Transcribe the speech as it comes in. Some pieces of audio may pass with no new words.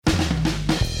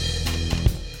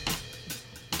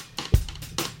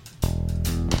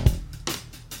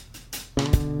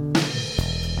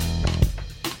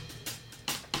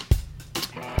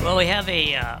we have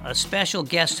a special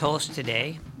guest host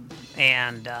today,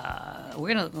 and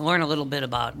we're going to learn a little bit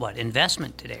about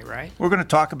investment today, right? We're going to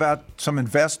talk about some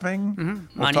investing. Money.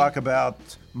 We'll talk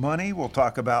about money. We'll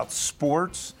talk about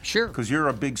sports. Sure. Because you're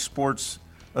a big sports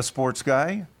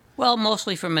guy. Well,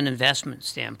 mostly from an investment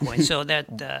standpoint. So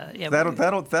that yeah,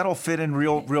 That'll fit in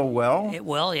real well. it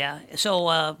will, yeah.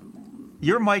 So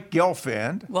You're Mike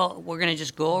Gelfand. well, we're going to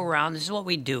just go around. This is what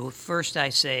we do. First, I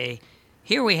say,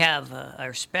 here we have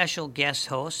our special guest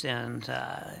host, and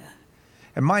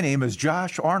My name is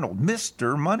Josh Arnold,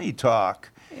 Mr. Money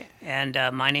Talk.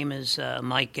 my name is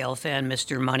Mike Gelfand,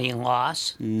 Mr. Money and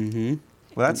Loss. Well,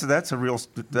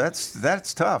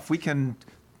 that's tough. We can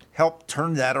help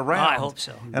turn that around. I hope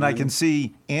so. And I can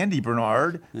see Andy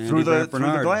Bernard through the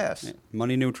glass. Yeah,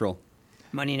 money neutral.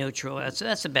 Money neutral.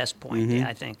 That's the best point, yeah,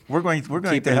 I think. We're going Keep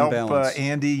to it in help balance.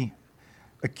 Andy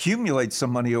accumulate some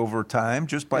money over time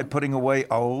just by putting away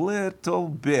a little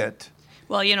bit.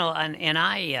 Well, and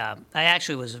I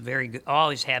actually was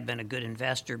always have been a good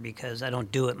investor because I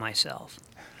don't do it myself,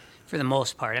 for the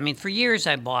most part. I mean, for years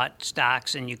I bought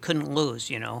stocks and you couldn't lose,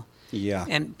 Yeah.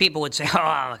 And people would say, "Oh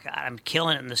God, I'm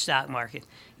killing it in the stock market,"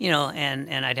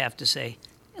 and I'd have to say,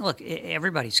 "Look,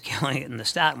 everybody's killing it in the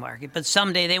stock market, but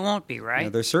someday they won't be, right?" Yeah,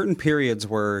 there's certain periods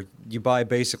where you buy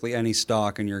basically any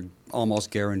stock and you're almost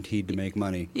guaranteed to make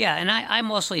money. Yeah, and I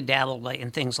mostly dabbled in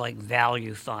things like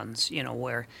value funds,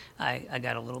 where I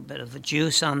got a little bit of a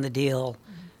juice on the deal.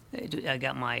 I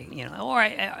got my,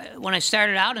 when I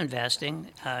started out investing,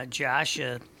 Josh,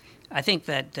 I think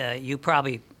that you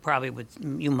probably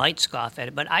you might scoff at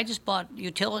it, but I just bought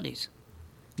utilities.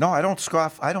 No, I don't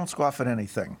scoff at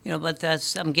anything. But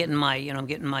I'm getting my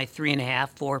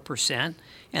 3.5-4%,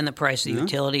 and the price of the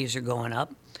utilities are going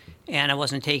up, and I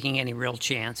wasn't taking any real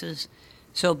chances.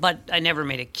 So, but I never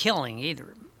made a killing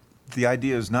either. The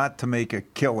idea is not to make a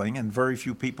killing, and very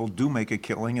few people do make a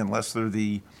killing unless they're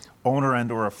the owner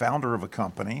and or a founder of a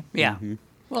company. Yeah.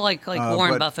 Well, like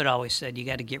Warren but- Buffett always said, you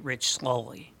got to get rich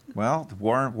slowly. Well,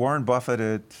 Warren Buffett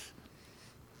at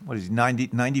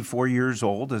 94 years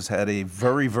old has had a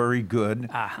very, very good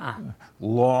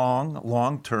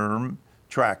long-term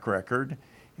track record,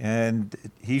 and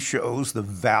he shows the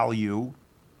value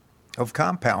of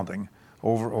compounding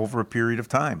over a period of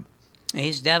time.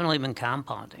 He's definitely been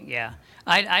compounding, yeah.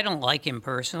 I don't like him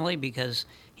personally because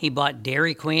he bought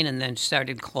Dairy Queen and then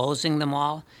started closing them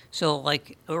all. So,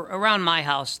 around my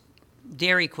house,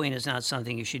 Dairy Queen is not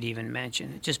something you should even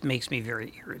mention. It just makes me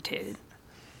very irritated.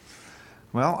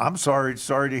 Well, I'm sorry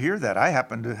to hear that. I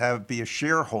happen to be a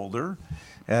shareholder,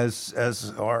 as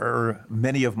are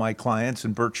many of my clients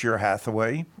in Berkshire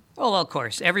Hathaway. Oh, well, of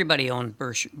course. Everybody owned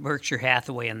Berkshire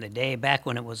Hathaway in the day, back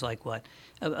when it was a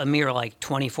mere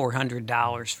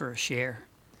 $2,400 for a share.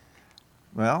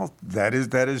 Well, that is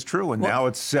true, and now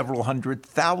it's several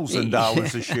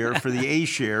 $100,000 a share for the A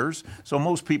shares. So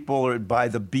most people buy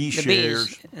the B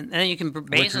shares, Bs, and then you can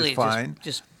basically fine.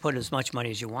 just put as much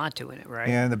money as you want to in it, right?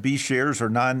 And the B shares are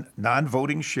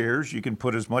non-voting shares. You can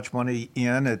put as much money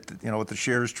in with the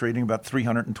shares trading about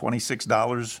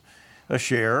 $326 a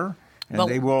share, and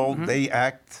they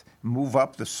move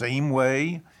up the same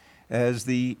way as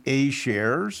the A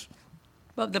shares.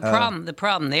 But the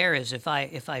problem there is if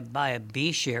I buy a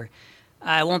B share,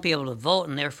 I won't be able to vote,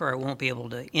 and therefore I won't be able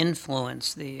to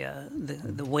influence the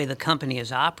way the company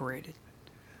is operated.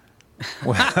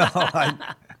 Well,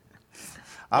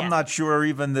 I'm not sure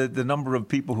even the number of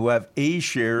people who have A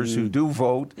shares who do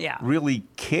vote really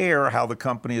care how the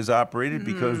company is operated,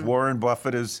 because Warren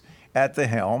Buffett is at the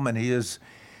helm, and he is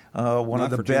one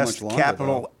of the best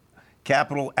capital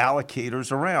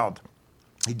allocators around.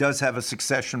 He does have a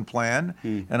succession plan,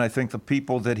 and I think the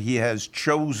people that he has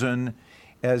chosen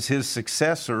as his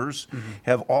successors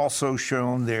have also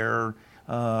shown their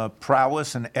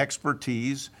prowess and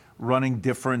expertise running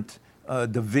different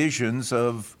divisions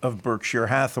of Berkshire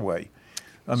Hathaway.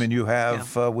 I mean, you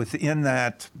have within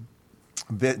that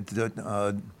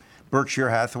Berkshire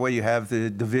Hathaway, you have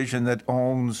the division that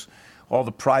owns all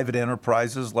the private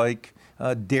enterprises like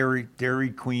Dairy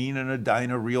Queen and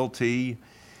Edina Realty,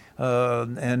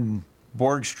 and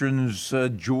Borgstrom's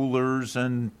Jewelers,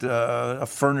 and a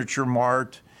Furniture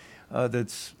Mart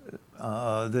that's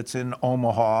in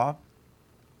Omaha.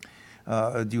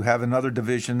 You have another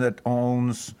division that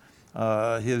owns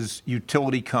his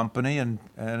utility company, and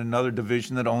another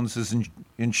division that owns his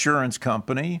insurance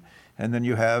company. And then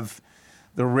you have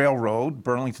the railroad,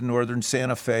 Burlington Northern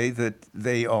Santa Fe, that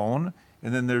they own.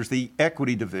 And then there's the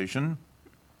equity division.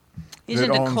 He's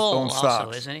that into owns coal stocks. also,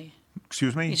 isn't he?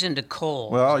 Excuse me? He's into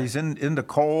coal. Well, he's into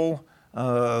coal.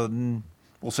 We'll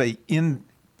say in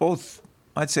both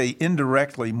I'd say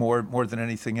indirectly more than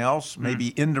anything else.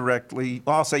 Maybe indirectly.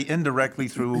 Well, I'll say indirectly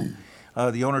through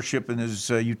the ownership in his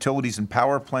utilities and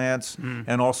power plants,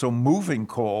 and also moving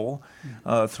coal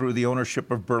through the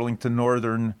ownership of Burlington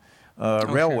Northern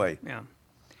Railway. Yeah.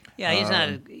 Yeah,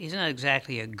 he's not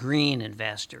exactly a green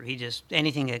investor. He just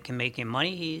anything that can make him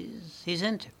money, he's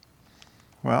into.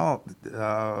 Well,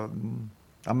 I'm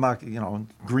not.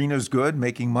 Green is good.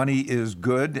 Making money is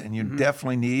good, and you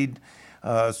definitely need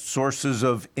sources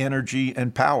of energy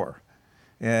and power.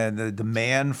 And the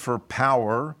demand for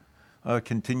power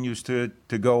continues to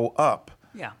go up.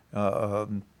 Yeah.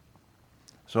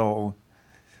 So,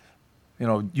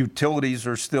 utilities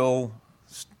are still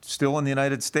in the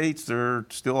United States. They're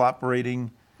still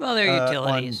operating. Well, they're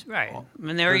utilities, right? I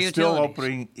mean, they're utilities. Still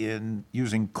operating in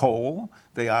using coal.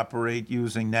 They operate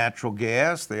using natural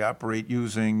gas. They operate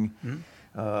using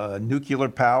nuclear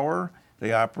power.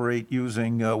 They operate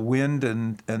using wind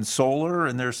and solar,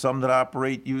 and there's some that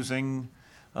operate using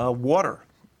water.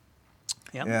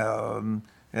 Yep.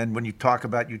 And when you talk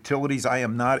about utilities, I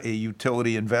am not a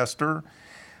utility investor,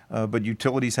 but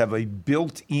utilities have a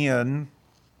built-in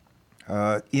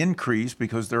increase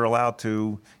because they're allowed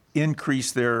to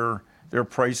increase their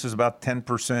prices about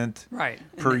 10% right.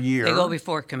 per year. They go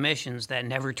before commissions that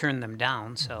never turn them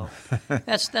down, so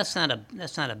that's not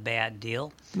a bad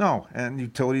deal. No, and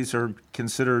utilities are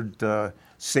considered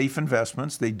safe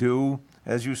investments. They do,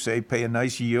 as you say, pay a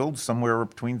nice yield, somewhere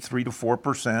between 3 to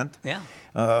 4%. Yeah.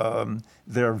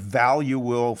 Their value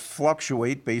will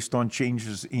fluctuate based on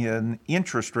changes in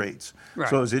interest rates. Right.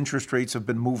 So as interest rates have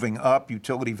been moving up,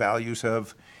 utility values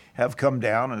have come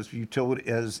down.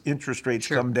 As interest rates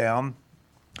come down,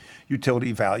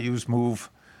 utility values move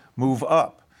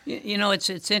up.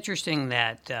 It's interesting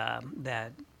that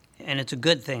and it's a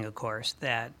good thing, of course,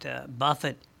 that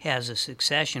Buffett has a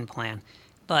succession plan.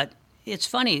 But it's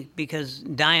funny because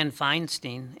Dianne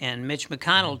Feinstein and Mitch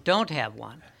McConnell don't have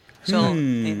one. So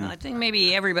I think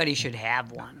maybe everybody should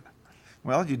have one.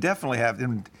 Well, you definitely have.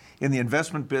 In the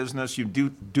investment business, you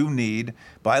do need,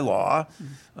 by law,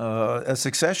 a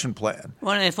succession plan.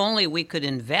 Well, and if only we could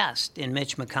invest in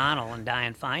Mitch McConnell and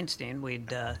Dianne Feinstein,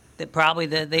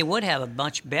 they would have a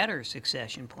much better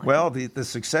succession plan. Well, the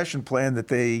succession plan that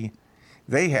they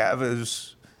have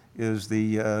is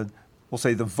the we'll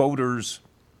say the voters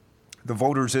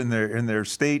in their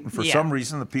state, and for some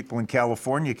reason, the people in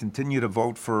California continue to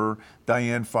vote for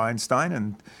Dianne Feinstein,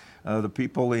 and the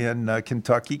people in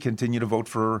Kentucky continue to vote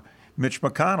for Mitch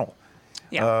McConnell.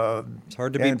 Yeah. It's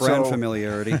hard to beat brand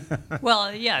familiarity.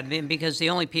 Well, yeah, because the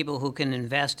only people who can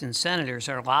invest in senators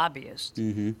are lobbyists.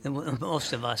 Mm-hmm.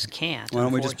 Most of us can't. Why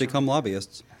don't we just become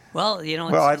lobbyists? Well, it's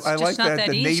I like just not that.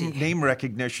 The easy. name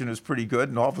recognition is pretty good,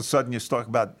 and all of a sudden you talk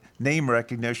about name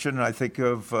recognition, and I think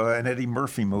of an Eddie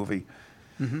Murphy movie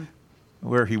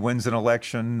where he wins an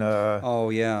election. Oh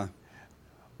yeah.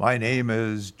 My name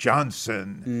is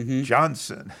Johnson.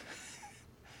 Johnson.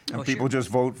 And people just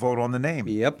vote on the name.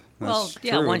 Yep. Well,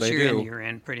 yeah, true, once you're in, you're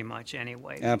in pretty much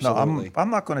anyway. Absolutely. No, I'm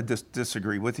not going to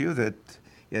disagree with you that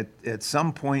at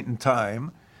some point in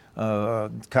time,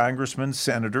 congressmen,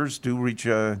 senators do reach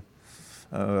a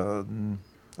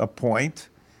point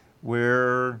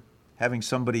where having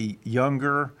somebody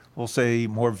younger, we'll say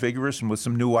more vigorous and with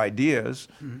some new ideas,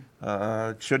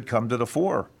 should come to the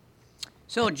fore.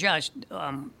 So, Josh,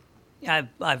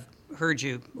 I've heard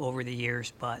you over the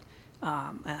years, but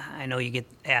I know you get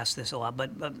asked this a lot.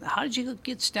 But how did you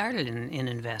get started in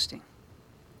investing?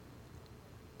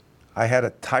 I had a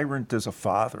tyrant as a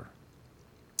father.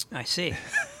 I see.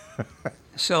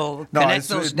 So No, connect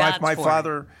those dots my for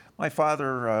father. My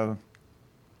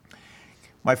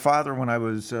father, when I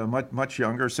was much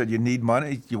younger, said, "You need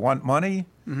money. You want money.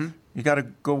 You got to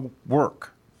go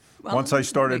work." Well, Once I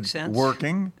started makes sense.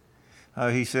 working,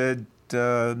 he said,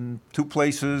 two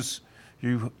places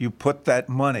you put that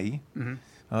money,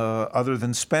 other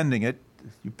than spending it,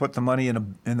 you put the money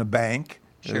in the bank,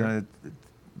 Sure.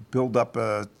 build up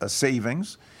a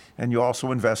savings, and you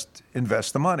also invest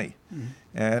the money.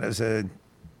 And as a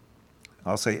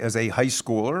high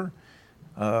schooler,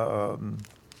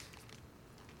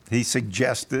 he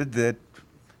suggested that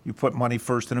you put money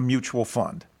first in a mutual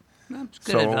fund. That's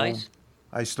good advice.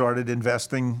 I started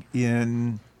investing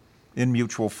in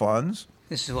mutual funds.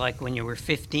 This is like when you were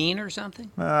 15 or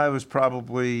something? I was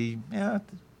probably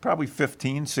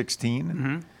 15,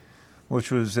 16,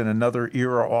 which was in another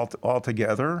era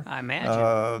altogether. I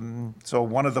imagine. So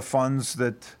one of the funds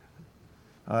that,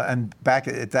 and back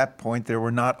at that point, there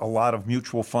were not a lot of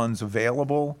mutual funds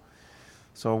available.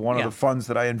 So one of the funds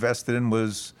that I invested in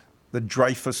was the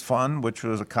Dreyfus Fund, which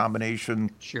was a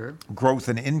combination Sure. growth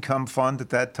and income fund at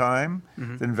that time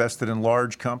that invested in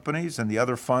large companies. And the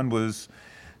other fund was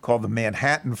called the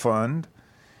Manhattan Fund,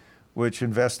 which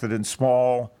invested in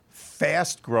small,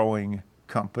 fast-growing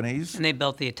companies. And they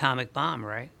built the atomic bomb,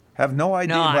 right? Have no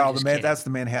idea. No, I'm well, just kidding. that's the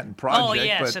Manhattan Project. Oh,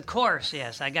 yes, but of course,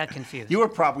 yes. I got confused. you were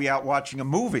probably out watching a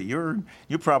movie. You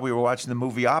probably were watching the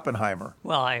movie Oppenheimer.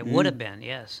 Well, I would have been,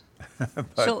 yes.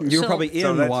 So, You were probably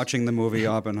So in that's- watching the movie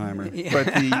Oppenheimer. But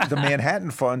the Manhattan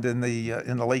Fund in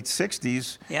the late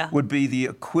 '60s Yeah. would be the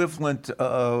equivalent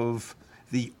of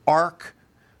the ARC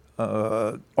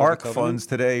ARC Covenant? funds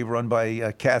today, run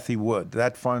by Kathy Wood.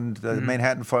 That fund, the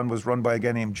Manhattan Fund, was run by a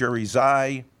guy named Jerry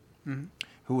Zai,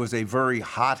 who was a very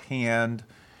hot hand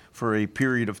for a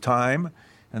period of time,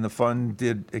 and the fund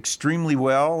did extremely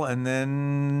well, and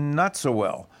then not so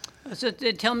well. So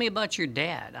tell me about your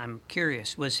dad. I'm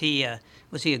curious. Was he a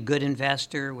good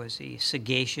investor? Was he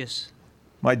sagacious?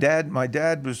 My dad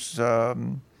was a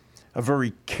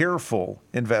very careful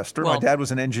investor. My Well- dad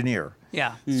was an engineer,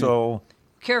 Yeah. so.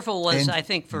 Careful was, And- I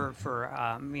think, for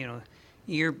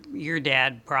your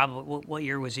dad. Probably what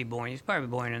year was he born? He was probably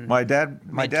born in My dad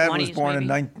was mid-twenties, born in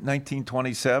maybe?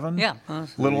 1927. Yeah.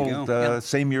 Little There you go.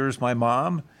 same year as my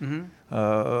mom.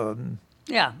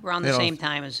 Yeah, around the You know, same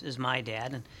time as my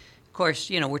dad. And of course,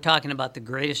 we're talking about the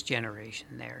greatest generation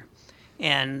there.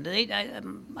 And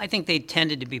I think they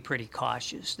tended to be pretty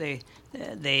cautious. They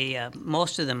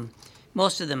most of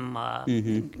them,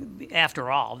 after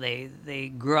all,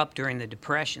 they grew up during the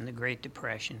Depression, the Great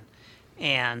Depression.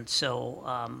 And so,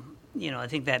 I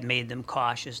think that made them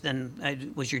cautious.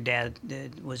 Then, was your dad,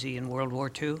 was he in World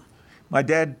War II? My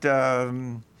dad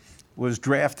was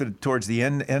drafted towards the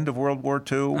end of World War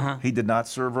II. He did not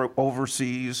serve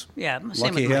overseas. Yeah,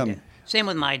 same Lucky with my him. dad. Same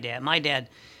with my dad.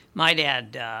 My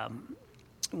dad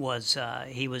was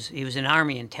he was in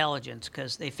Army intelligence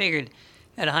because they figured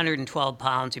at 112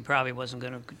 pounds he probably wasn't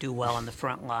going to do well on the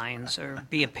front lines or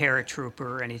be a paratrooper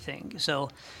or anything. So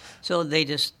they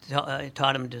just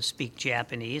taught him to speak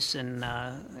Japanese, and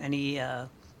he.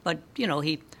 But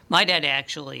my dad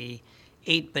actually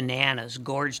ate bananas,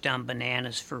 gorged on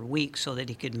bananas for weeks so that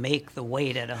he could make the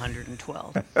weight at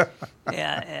 112.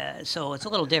 So it's a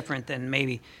little different than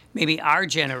maybe our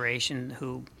generation,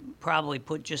 who probably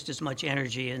put just as much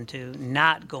energy into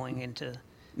not going into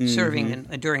serving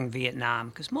during Vietnam,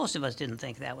 because most of us didn't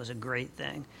think that was a great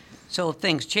thing. So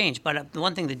things changed. But the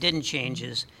one thing that didn't change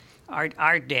is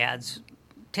our dads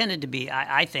tended to be,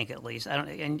 I think at least,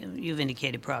 and you've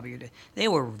indicated probably they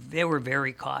were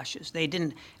very cautious. They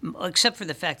didn't, except for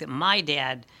the fact that my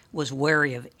dad was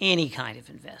wary of any kind of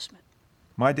investment.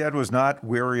 My dad was not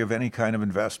wary of any kind of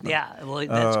investment. Yeah, well,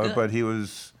 that's good. But he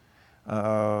was,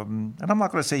 and I'm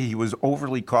not going to say he was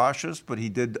overly cautious, but he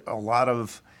did a lot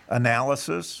of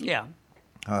analysis. Yeah.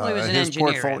 Well, he was an his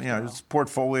engineer. portfolio, after all. his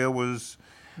portfolio was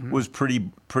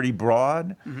pretty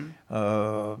broad.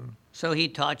 So he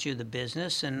taught you the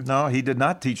business, and No, he did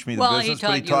not teach me the Well, he business,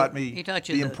 but he taught taught you- me he taught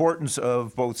you the the- importance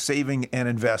of both saving and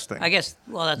investing. I guess,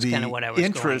 well, that's kind of what I was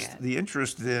interest, going at. The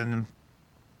interest in,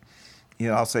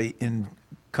 I'll say, in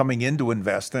coming into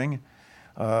investing,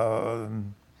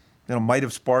 might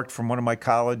have sparked from one of my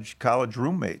college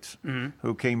roommates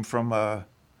who came from a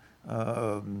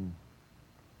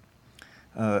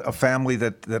family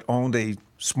that owned a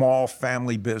small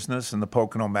family business in the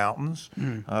Pocono Mountains,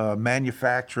 a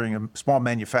small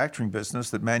manufacturing business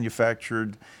that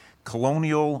manufactured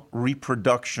colonial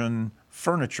reproduction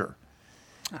furniture.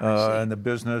 And the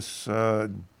business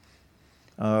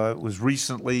was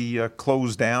recently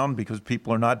closed down because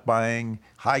people are not buying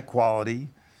high quality,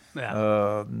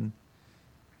 Yeah.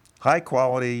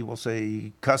 we'll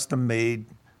say, custom-made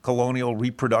colonial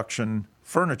reproduction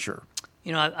furniture.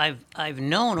 I've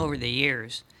known over the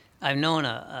years, I've known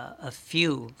a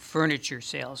few furniture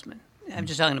salesmen. I'm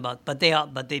just talking about, but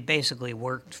they basically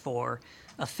worked for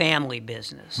a family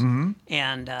business,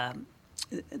 and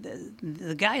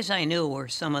the guys I knew were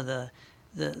some of the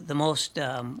most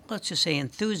let's just say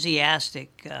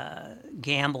enthusiastic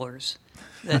gamblers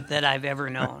that I've ever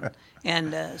known.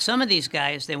 And some of these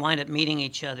guys, they wind up meeting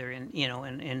each other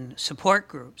in support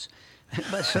groups.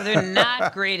 But so they're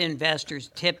not great investors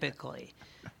typically.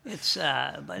 But it's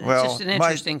just an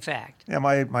interesting fact. Yeah,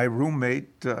 my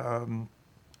roommate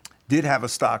did have a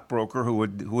stockbroker who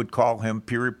would call him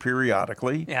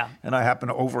periodically. Yeah. And I happened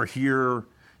to overhear,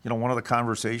 one of the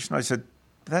conversation. I said,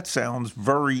 "That sounds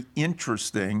very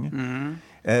interesting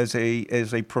as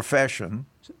a profession,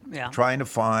 Yeah. trying to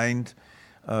find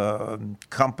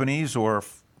companies or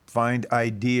find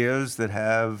ideas that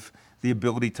have the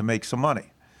ability to make some money."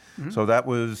 So that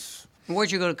was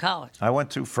Where'd you go to college? I went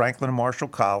to Franklin and Marshall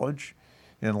College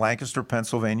in Lancaster,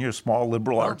 Pennsylvania, a small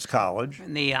liberal arts college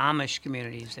In the Amish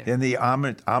communities there. in the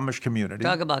Amish community.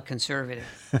 Talk about conservative.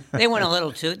 They went a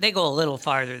little too. They go a little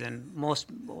farther than most,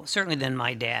 certainly than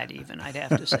my dad. Even I'd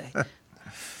have to say.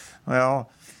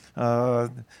 Well,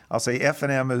 I'll say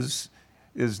F&M is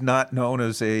not known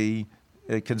as a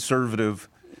conservative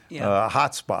Yeah.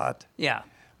 hotspot, Yeah.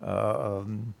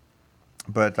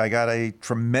 but I got a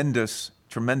tremendous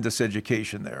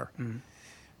education there.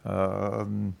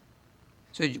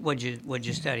 So what'd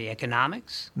you study?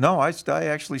 Economics? No, I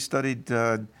actually studied.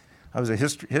 I was a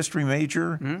history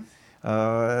major,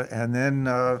 and then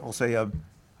I'll say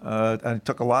I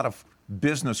took a lot of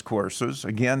business courses.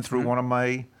 Again, through one of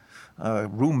my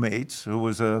roommates who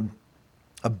was a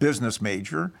business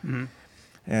major,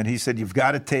 and he said you've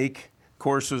got to take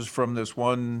courses from this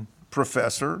one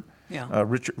professor, Yeah.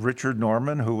 Richard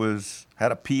Norman, who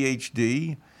had a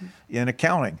PhD in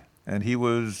accounting. And he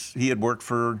had worked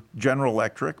for General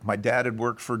Electric. My dad had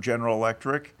worked for General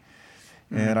Electric.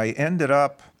 And I ended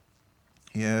up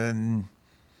in,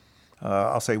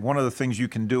 I'll say, one of the things you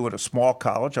can do at a small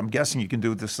college, I'm guessing you can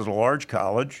do this at a large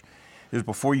college, is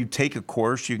before you take a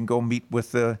course, you can go meet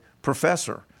with the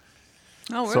professor.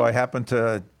 Oh, really? So I happened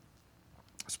to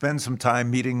spend some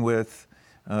time meeting with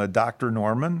Dr.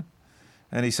 Norman.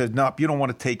 And he said, nope, you don't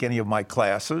want to take any of my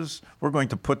classes. We're going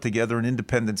to put together an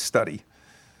independent study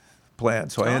plan.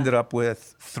 So I ended up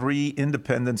with 3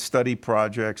 independent study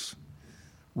projects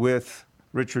with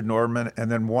Richard Norman,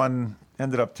 and then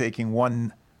ended up taking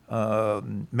one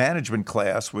management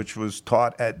class, which was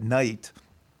taught at night,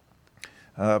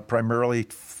 primarily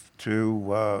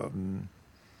to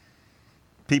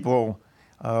people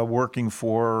working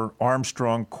for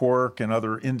Armstrong, Cork, and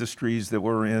other industries that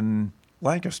were in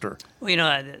Lancaster. Well,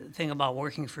 the thing about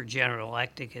working for General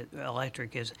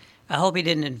Electric is, I hope he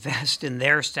didn't invest in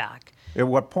their stock. At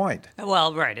what point?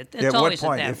 Well, right. It's At what always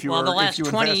point? at that. If you Well, the were- if last you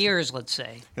 20 invest- years, let's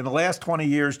say. In the last 20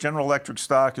 years, General Electric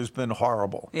stock has been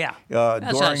horrible. Yeah.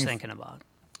 That's what I was During thinking about.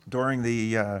 during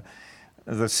the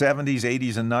 70s,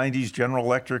 80s, and 90s, General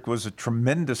Electric was a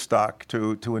tremendous stock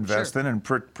to invest Sure. in, and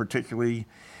particularly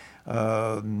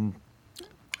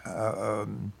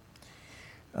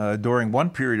during one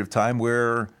period of time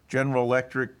where General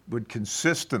Electric would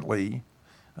consistently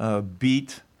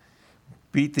beat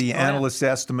the analysts'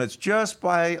 estimates just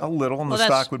by a little, and Well, the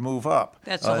that's- stock would move up.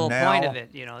 That's the whole point of Now-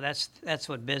 it. That's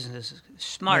what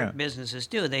smart Yeah. businesses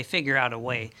do. They figure out a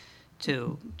way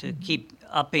to keep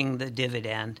upping the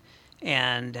dividend,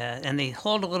 and they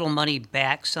hold a little money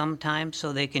back sometimes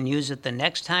so they can use it the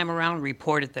next time around,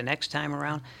 report it the next time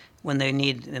around when they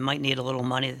might need a little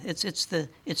money. It's the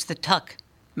Tuck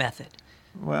method.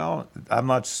 Well, I'm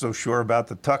not so sure about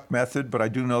the Tuck method, but I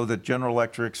do know that General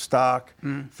Electric stock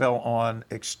fell on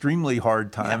extremely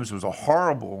hard times. It was a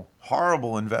horrible,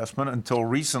 horrible investment until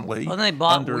recently. Well, they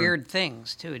bought weird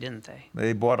things too, didn't they?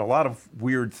 They bought a lot of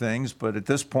weird things, but at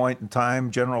this point in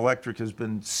time, General Electric has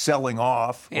been selling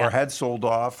off Yeah. or had sold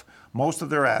off most of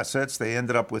their assets. They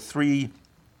ended up with three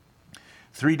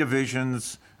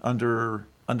divisions under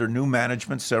new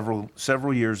management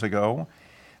several years ago.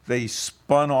 They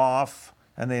spun off,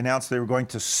 and they announced they were going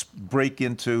to break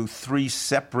into 3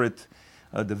 separate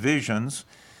divisions.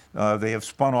 They have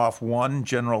spun off one,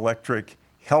 General Electric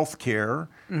Healthcare,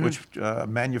 which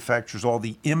manufactures all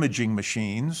the imaging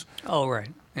machines, Oh,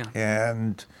 right. Yeah.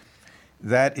 and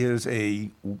that has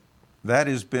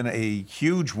been a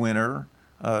huge winner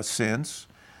since.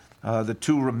 The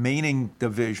 2 remaining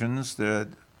divisions that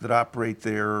operate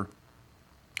their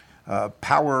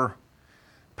power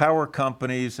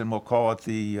companies, and we'll call it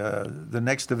the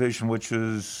next division, which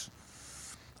is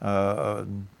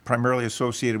primarily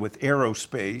associated with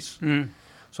aerospace.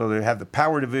 So they have the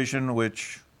power division,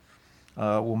 which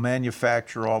will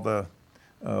manufacture all the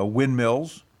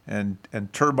windmills and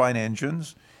turbine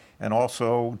engines, and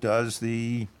also does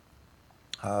the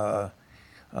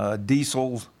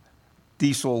diesel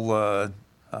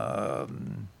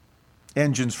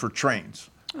engines for trains,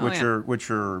 which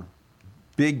are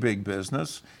big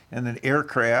business. And then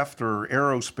aircraft or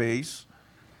aerospace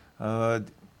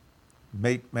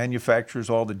manufactures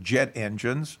all the jet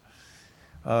engines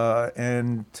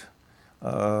and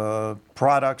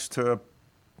products to,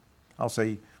 I'll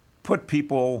say, put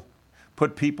people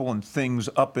and things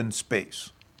up in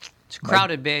space. It's a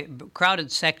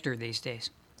crowded sector these days.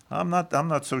 I'm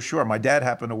not so sure. My dad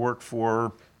happened to work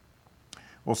for,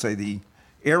 we'll say, the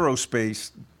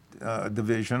aerospace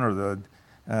division, or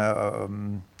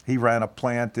he ran a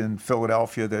plant in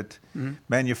Philadelphia that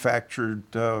manufactured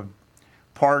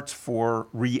parts for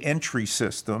re-entry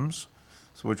systems,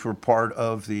 which were part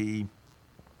of the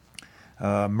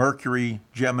Mercury,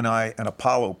 Gemini, and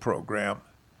Apollo program.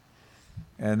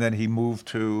 And then he moved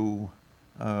to,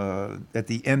 at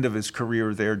the end of his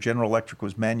career there, General Electric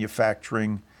was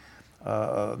manufacturing,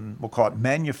 we'll call it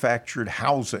manufactured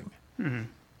housing,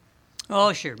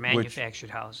 Oh, sure, manufactured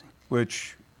housing.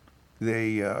 which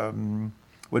they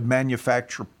would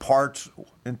manufacture parts,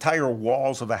 entire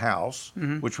walls of a house,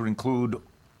 which would include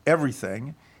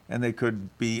everything, and they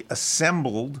could be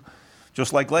assembled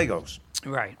just like Legos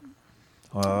Right.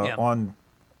 Yeah.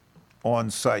 on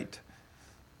site.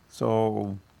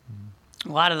 So A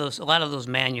lot of those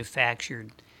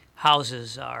manufactured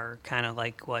houses are kind of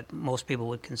like what most people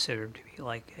would consider to be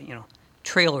like,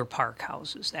 trailer park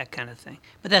houses, that kind of thing.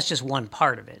 But that's just one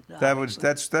part of it.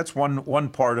 that's one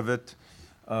part of it,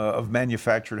 of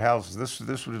manufactured houses.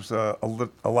 This was a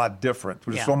lot different. It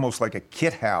was Yeah. almost like a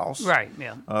kit house. Right.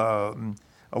 Yeah.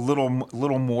 A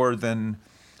little more than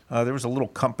there was a little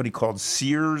company called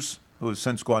Sears, who has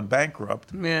since gone bankrupt.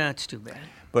 Yeah, it's too bad.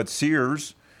 But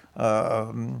Sears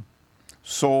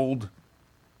sold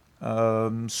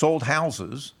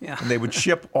houses, Yeah. and they would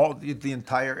ship all the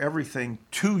entire everything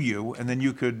to you, and then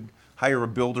you could hire a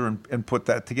builder and put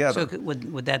that together. So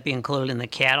would that be included in the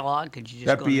catalog? Could you just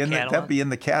That'd go be in the catalog? that'd be in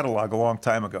the catalog a long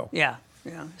time ago. Yeah,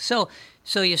 yeah. So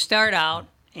you start out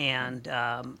and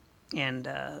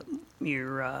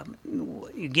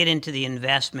you get into the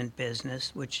investment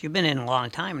business, which you've been in a long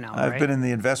time now, right? I've been in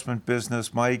the investment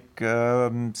business, Mike,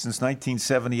 since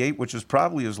 1978, which is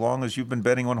probably as long as you've been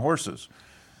betting on horses.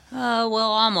 Well,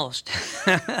 almost.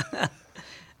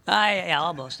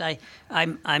 Almost.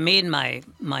 I made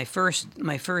my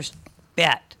first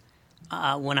bet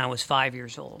when I was 5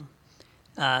 years old.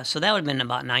 So that would have been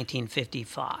about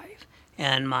 1955,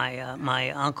 and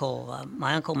my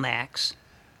uncle Max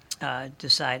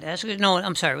decided. Actually, no,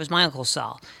 I'm sorry, it was my uncle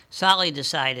Sal. Sally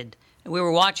decided. We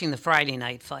were watching the Friday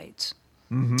night fights.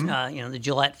 The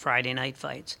Gillette Friday night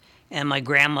fights, and my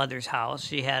grandmother's house.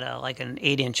 She had like an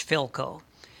 8-inch Philco.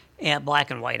 And black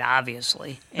and white,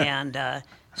 obviously, and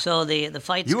so the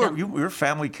fights. Your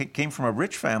family came from a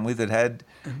rich family that had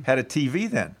a TV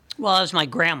then. Well, it was my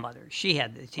grandmother. She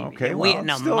had the TV. Okay,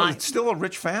 it's still a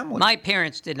rich family. My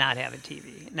parents did not have a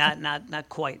TV, not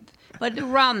quite, but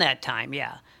around that time,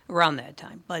 yeah, around that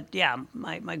time. But yeah,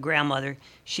 my grandmother,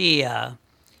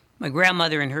 my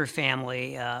grandmother and her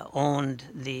family owned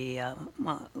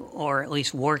or at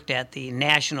least worked at the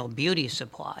National Beauty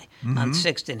Supply on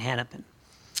 6th and Hennepin.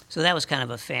 So that was kind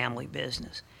of a family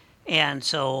business. And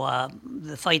so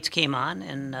the fights came on,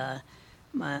 and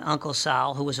my Uncle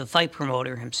Sal, who was a fight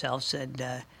promoter himself,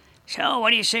 said, so what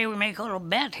do you say we make a little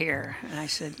bet here? And I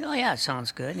said, oh, yeah, it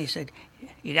sounds good. And he said,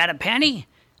 you got a penny?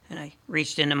 And I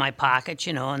reached into my pocket,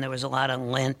 and there was a lot of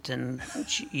lint and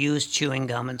used chewing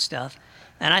gum and stuff.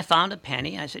 And I found a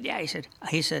penny. I said, yeah.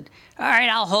 He said, all right,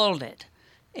 I'll hold it.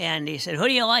 And he said, who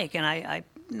do you like? And I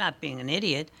not being an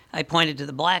idiot, I pointed to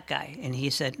the black guy, and he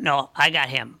said, no, I got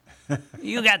him.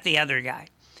 You got the other guy.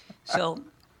 So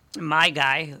my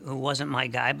guy, who wasn't my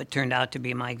guy but turned out to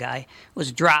be my guy,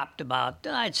 was dropped about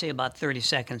 30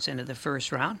 seconds into the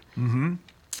first round. Mm-hmm.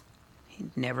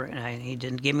 He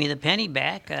didn't give me the penny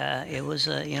back. It was,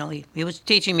 he was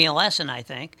teaching me a lesson, I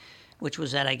think, which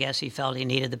was that I guess he felt he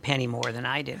needed the penny more than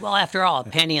I did. Well, after all, a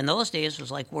penny in those days was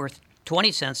like worth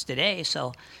 20 cents today,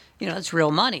 so it's real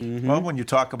money. Mm-hmm. Well, when you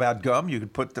talk about gum, you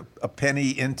could put a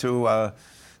penny into a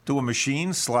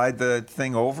machine, slide the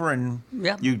thing over, and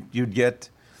you'd get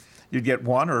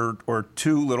one or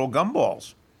two little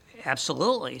gumballs.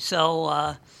 Absolutely.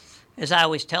 So, as I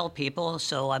always tell people,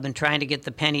 so I've been trying to get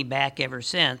the penny back ever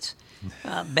since,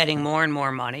 betting more and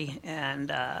more money,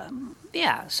 and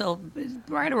so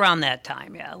right around that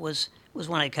time, it was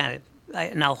when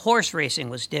now horse racing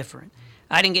was different.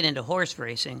 I didn't get into horse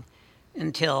racing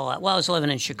until, I was living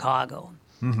in Chicago.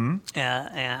 Mm-hmm.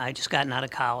 And I just gotten out of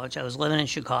college. I was living in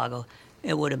Chicago.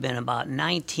 It would have been about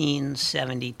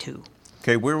 1972.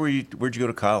 Okay, where'd you go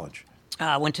to college?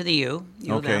 I went to the U.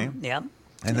 Okay. Yeah.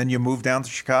 And then you moved down to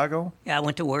Chicago? Yeah, I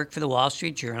went to work for the Wall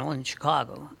Street Journal in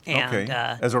Chicago. And,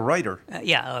 okay, as a writer?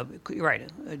 Right,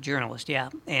 a journalist, yeah.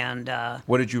 And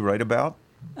what did you write about?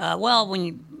 I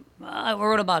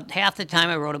wrote about, half the time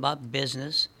I wrote about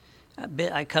business.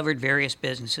 I covered various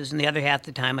businesses, and the other half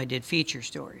the time I did feature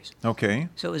stories. Okay.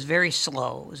 So it was very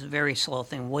slow. It was a very slow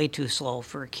thing, way too slow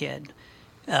for a kid,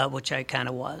 which I kind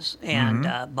of was. And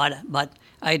but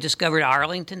I discovered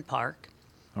Arlington Park.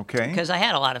 Okay. Because I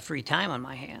had a lot of free time on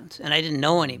my hands, and I didn't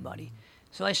know anybody.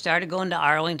 So I started going to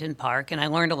Arlington Park, and I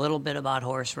learned a little bit about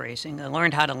horse racing. I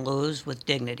learned how to lose with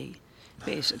dignity,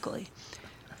 basically.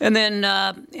 And then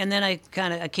I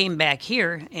came back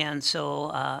here, and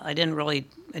so I didn't really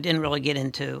didn't really get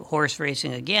into horse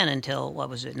racing again until,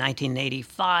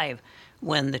 1985,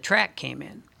 when the track came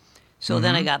in. So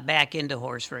then I got back into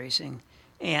horse racing,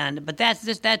 but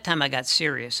that time I got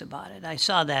serious about it. I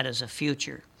saw that as a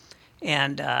future,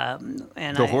 and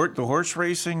The horse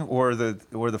racing, or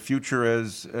the future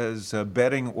as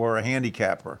betting or a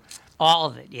handicapper. all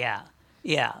of it, yeah,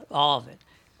 all of it.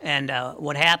 And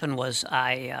what happened was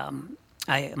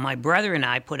my brother and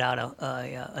I put out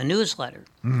a newsletter,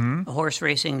 a horse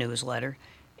racing newsletter,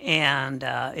 and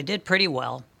it did pretty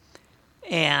well.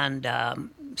 And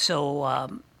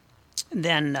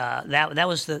then that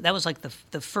was like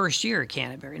the first year at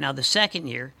Canterbury. Now the second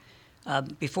year,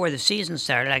 before the season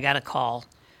started, I got a call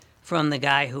from the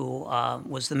guy who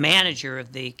was the manager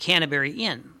of the Canterbury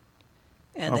Inn.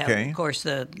 And that, Okay. of course,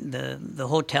 the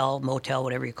hotel, motel,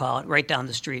 whatever you call it, right down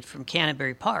the street from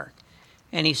Canterbury Park.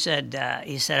 And he said,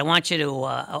 I want you to,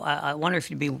 I wonder if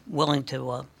you'd be willing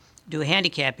to do a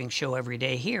handicapping show every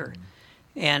day here.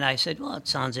 And I said, well, it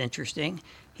sounds interesting.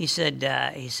 He said,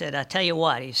 I'll tell you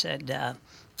what. He said,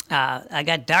 I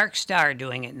got Dark Star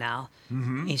doing it now.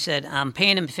 He said, I'm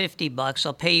paying him $50.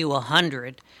 I'll pay you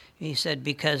 $100. He said,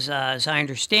 because as I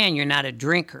understand, you're not a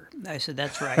drinker. I said,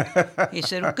 that's right. He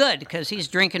said, well, good, because he's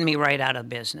drinking me right out of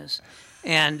business.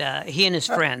 And he and his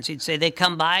friends, he'd say, they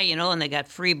come by, and they got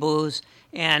free booze,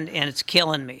 and it's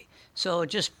killing me. So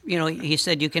just, he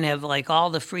said, you can have like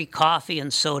all the free coffee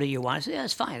and soda you want. I said, yeah,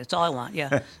 that's fine. That's all I want,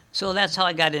 yeah. So that's how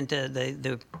I got into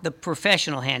the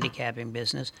professional handicapping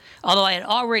business. Although I had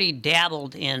already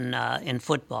dabbled in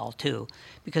football, too,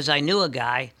 because I knew a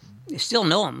guy, I still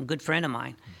know him, a good friend of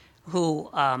mine, who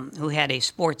had a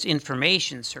sports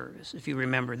information service, if you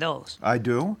remember those. I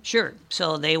do. Sure.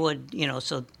 So they would,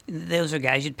 so those are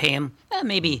guys, you'd pay them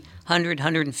maybe $100,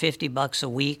 $150 a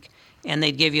week, and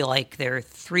they'd give you like their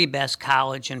 3 best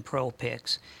college and pro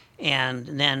picks. And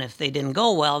then if they didn't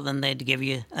go well, then they'd give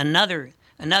you another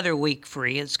week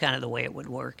free. It's kind of the way it would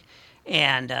work.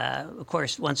 And, of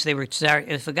course, once they were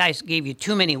if a guy gave you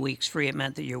too many weeks free, it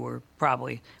meant that you were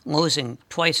probably losing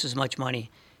twice as much money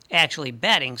actually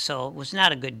betting, so it was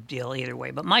not a good deal either way.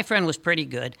 But my friend was pretty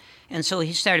good, and so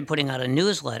he started putting out a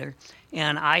newsletter,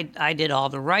 and I did all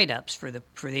the write-ups for the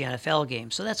NFL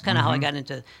game. So that's kind of how I got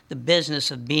into the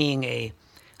business of being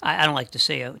I don't like to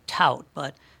say a tout,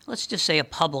 but let's just say a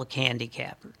public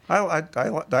handicapper. I like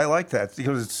that,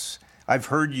 because I've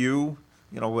heard you,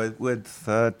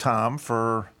 with Tom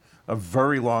for a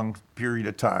very long period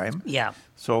of time. Yeah.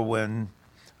 So when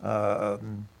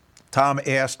Tom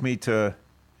asked me to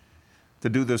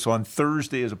do this on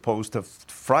Thursday as opposed to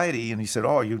Friday, and he said,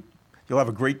 "Oh, you'll have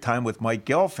a great time with Mike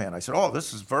Gelfand." I said, "Oh,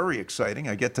 this is very exciting.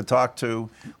 I get to talk to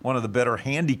one of the better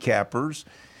handicappers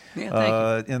Yeah,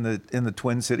 thank in the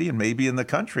Twin City and maybe in the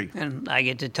country." And I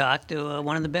get to talk to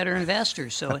one of the better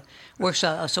investors, so it works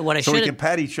out. So what I So we should can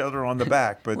pat each other on the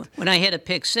back. But when I hit a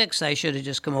pick 6, I should have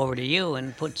just come over to you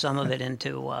and put some of it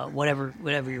into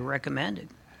whatever you recommended.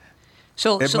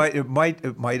 So it might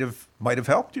have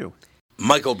helped you.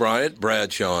 Michael Bryant,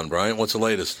 Bradshaw and Bryant, what's the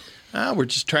latest? We're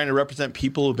just trying to represent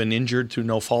people who've been injured through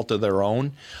no fault of their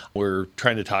own. We're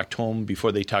trying to talk to them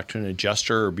before they talk to an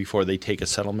adjuster or before they take a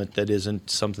settlement that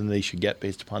isn't something they should get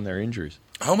based upon their injuries.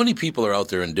 How many people are out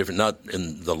there not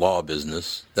in the law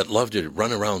business, that love to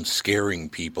run around scaring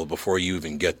people before you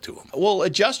even get to them? Well,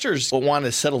 adjusters want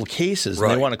to settle cases and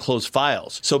Right. they want to close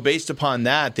files. So based upon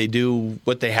that, they do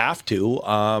what they have to.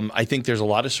 I think there's a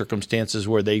lot of circumstances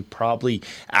where they probably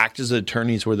act as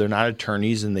attorneys where they're not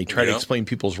attorneys, and they try to Yeah. explain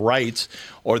people's rights,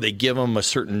 or they give them a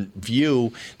certain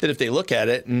view that if they look at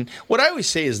it. And what I always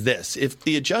say is this: if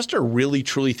the adjuster really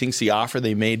truly thinks the offer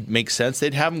they made makes sense,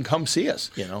 they'd have them come see us.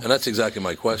 And that's exactly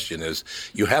my question is,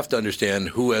 you have to understand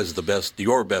who has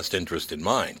your best interest in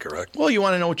mind, correct? Well, you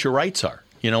want to know what your rights are.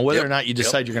 Whether Yep. or not you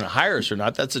decide you're going to hire us or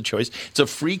not, that's a choice. It's a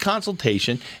free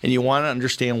consultation, and you want to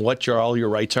understand what all your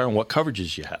rights are and what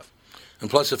coverages you have. And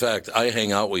plus the fact I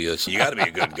hang out with you, so you got to be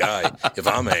a good guy if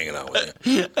I'm hanging out with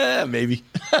you. Maybe.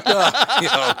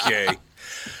 Okay.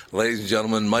 Ladies and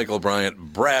gentlemen, Michael Bryant,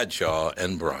 Bradshaw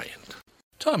and Bryant.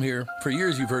 Tom here. For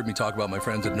years, you've heard me talk about my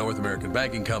friends at North American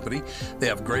Banking Company. They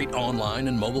have great online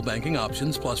and mobile banking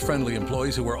options, plus friendly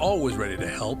employees who are always ready to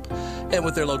help. And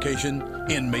with their location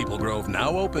in Maple Grove now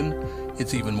open,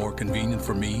 it's even more convenient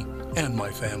for me and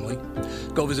my family.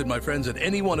 Go visit my friends at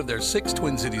any one of their 6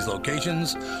 Twin Cities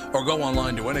locations, or go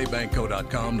online to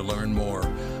nabankco.com to learn more.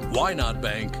 Why not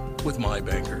bank with my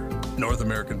banker? North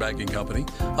American Banking Company,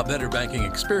 a better banking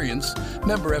experience,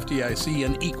 member FDIC,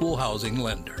 and equal housing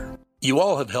lender. You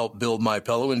all have helped build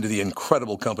MyPillow into the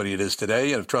incredible company it is today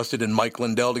and have trusted in Mike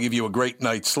Lindell to give you a great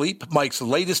night's sleep. Mike's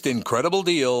latest incredible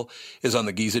deal is on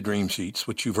the Giza Dream Sheets,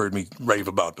 which you've heard me rave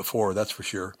about before, that's for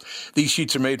sure. These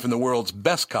sheets are made from the world's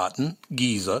best cotton,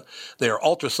 Giza. They are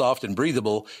ultra soft and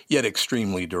breathable, yet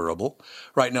extremely durable.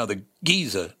 Right now, the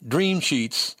Giza Dream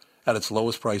Sheets at its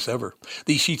lowest price ever.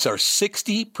 These sheets are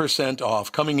 60%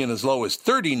 off, coming in as low as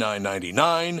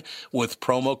 $39.99 with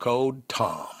promo code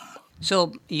TOM.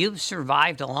 So you've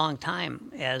survived a long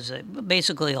time as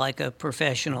basically like a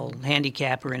professional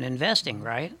handicapper in investing,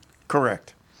 right?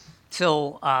 Correct.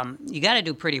 So you got to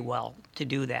do pretty well to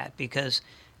do that because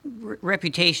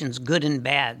reputations, good and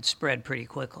bad, spread pretty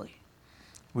quickly.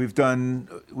 We've had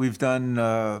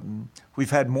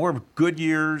more good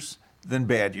years than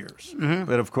bad years,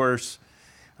 but of course,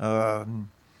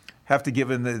 have to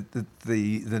give in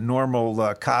the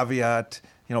normal caveat.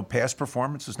 You know, past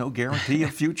performance is no guarantee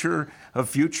of future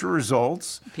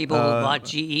results. People who bought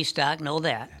GE stock know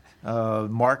that.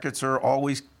 Markets are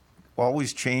always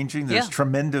changing. There's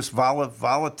tremendous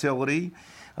volatility.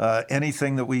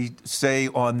 Anything that we say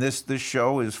on this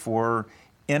show is for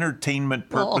entertainment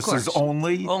purposes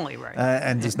only. Only, right.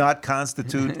 And does not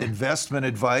constitute investment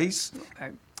advice,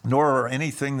 Right. nor are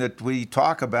anything that we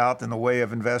talk about in the way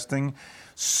of investing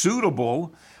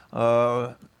suitable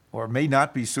or may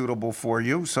not be suitable for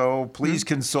you. So please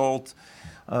consult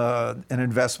an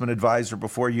investment advisor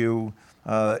before you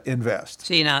invest.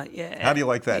 See now, How do you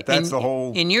like that? That's the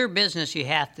whole. In your business, you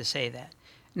have to say that.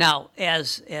 Now,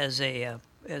 as a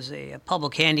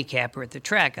public handicapper at the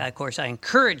track, of course, I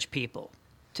encourage people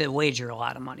to wager a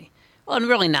lot of money. Well, and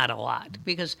really not a lot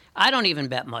because I don't even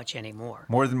bet much anymore.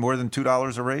 More than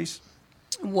 $2 a race?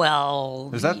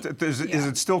 Well, Is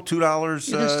it still $2?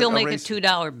 You can still make a race?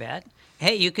 $2 bet.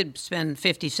 Hey, you could spend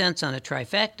 50 cents on a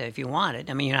trifecta if you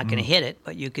wanted. I mean, you're not going to hit it,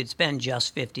 but you could spend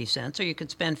just 50 cents, or you could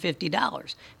spend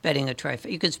 $50 betting a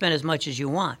trifecta. You could spend as much as you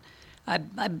want. I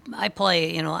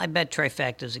play, I bet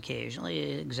trifectas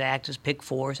occasionally, exactas, pick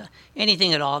fours,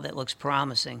 anything at all that looks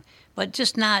promising, but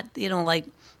just not, like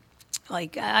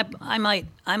I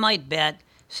might bet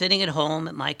sitting at home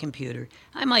at my computer.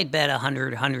 I might bet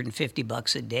 $100,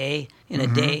 $150 a day in a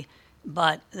day.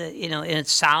 But, and it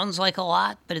sounds like a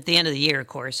lot, but at the end of the year, of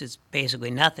course, it's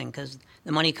basically nothing because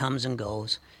the money comes and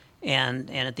goes. And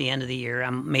at the end of the year,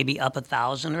 I'm maybe up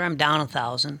 1,000 or I'm down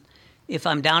 1,000. If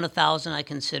I'm down 1,000, I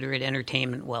consider it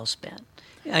entertainment well spent.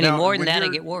 Any more than that, I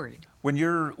get worried. When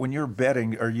you're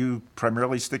betting, are you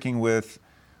primarily sticking with,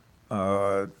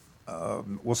 we'll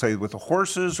say, with the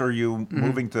horses, or are you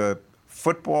moving to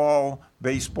football,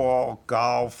 baseball,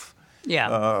 golf?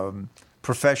 Yeah.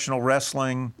 Professional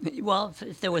wrestling? Well,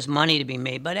 if there was money to be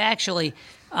made. But actually,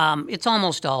 it's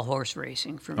almost all horse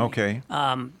racing for me. Okay.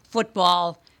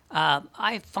 Football,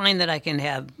 I find that I can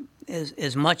have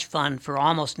as much fun for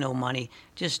almost no money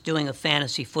just doing a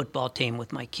fantasy football team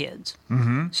with my kids.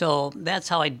 So that's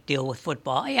how I deal with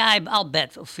football. Yeah, I'll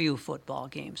bet a few football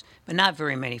games, but not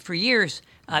very many. For years,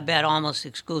 I bet almost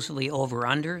exclusively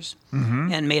over-unders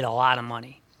and made a lot of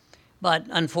money. But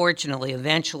unfortunately,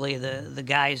 eventually, the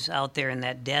guys out there in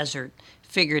that desert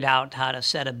figured out how to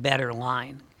set a better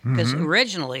line. Because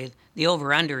originally, the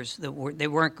over-unders, they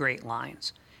weren't great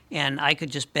lines. And I could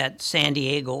just bet San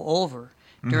Diego over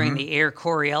during the Air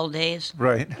Coryell days.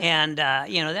 Right. And,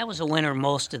 that was a winner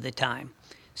most of the time.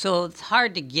 So it's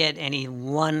hard to get any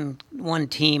one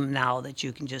team now that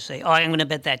you can just say, oh, I'm going to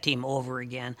bet that team over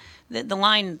again. The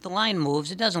line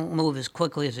moves. It doesn't move as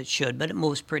quickly as it should, but it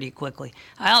moves pretty quickly.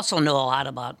 I also know a lot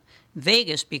about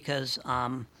Vegas because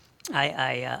I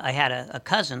had a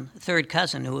third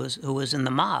cousin who was in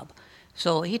the mob.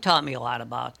 So he taught me a lot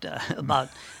about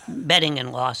betting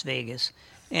in Las Vegas.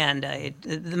 And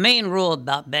the main rule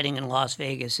about betting in Las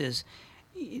Vegas is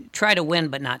try to win,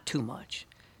 but not too much,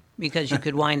 because you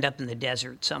could wind up in the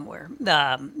desert somewhere.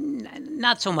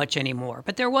 Not so much anymore,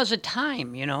 but there was a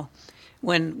time,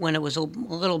 when it was a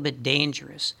little bit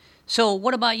dangerous. So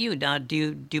what about you, Don?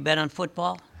 Do you bet on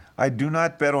football? I do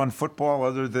not bet on football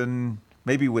other than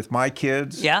maybe with my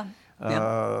kids. Yeah.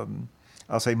 I'll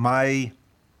say my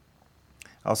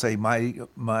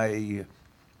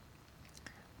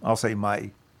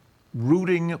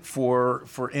rooting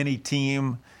for any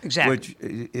team, Exactly. which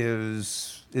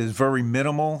is very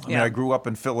minimal. I mean, Yeah. I grew up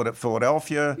in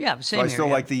Philadelphia. Yeah, so same I here, still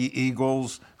yeah. like the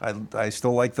Eagles. I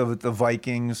still like the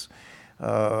Vikings.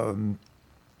 But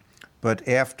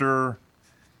after,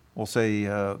 we'll say,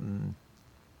 after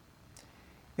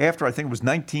I think it was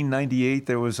 1998,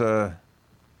 there was a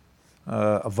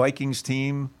Vikings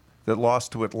team that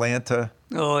lost to Atlanta.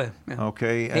 Oh, yeah.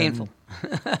 Okay. Painful.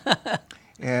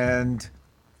 And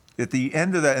at the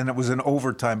end of that, and it was in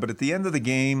overtime, but at the end of the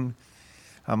game,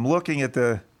 I'm looking at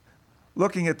the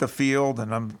field,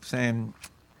 and I'm saying,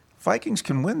 Vikings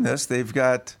can win this. They've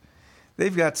got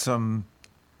some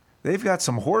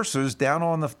horses down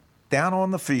on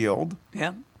the field.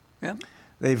 Yeah. Yeah.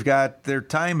 They've got their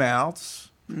timeouts.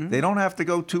 They don't have to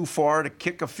go too far to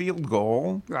kick a field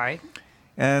goal. Right.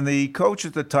 And the coach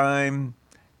at the time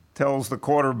tells the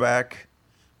quarterback,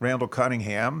 Randall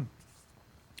Cunningham,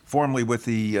 formerly with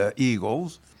the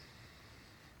Eagles,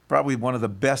 probably one of the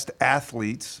best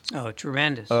athletes Oh,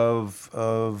 tremendous. of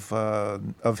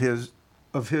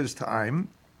his time,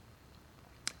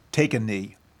 take a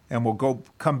knee, and we'll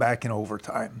come back in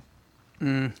overtime.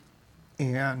 And,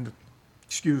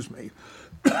 excuse me,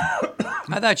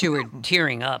 I thought you were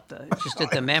tearing up just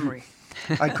at the memory.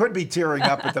 I could be tearing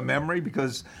up at the memory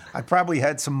because I probably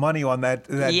had some money on that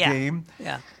Yeah. game.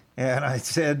 Yeah. And I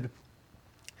said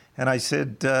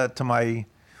to my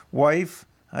wife,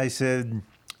 I said,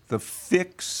 the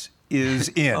fix is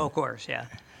in. Oh, of course, yeah.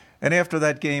 And after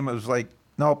that game, it was like,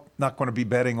 nope, not going to be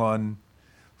betting on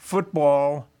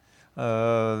football. You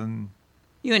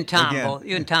and Tom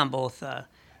Again.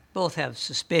 both have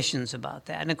suspicions about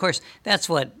that, and of course that's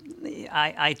what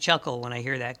I chuckle when I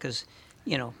hear that, because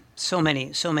so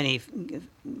many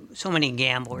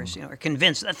gamblers are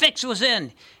convinced the fix was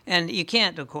in, and you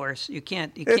can't. Of course, you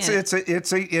can't.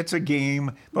 It's a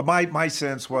game, but my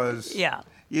sense was Yeah.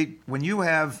 when you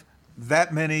have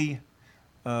that many,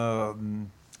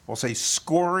 we'll say,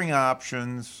 scoring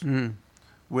options.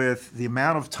 With the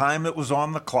amount of time that was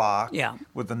on the clock, Yeah.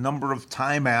 with the number of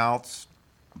timeouts.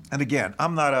 And again,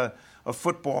 I'm not a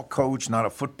football coach, not a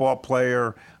football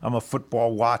player. I'm a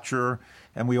football watcher.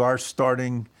 And we are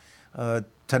starting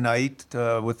tonight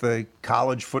with the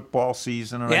college football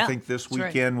season. And Yeah, I think this that's right.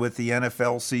 weekend with the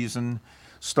NFL season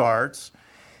starts.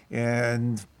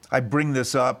 And I bring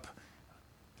this up,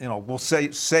 we'll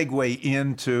segue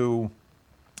into,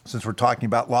 since we're talking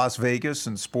about Las Vegas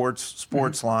and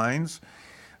sports lines.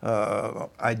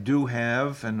 I do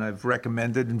have, and I've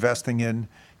recommended investing in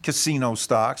casino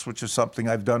stocks, which is something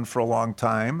I've done for a long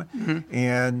time,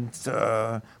 and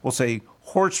we'll say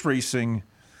horse racing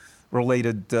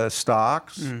related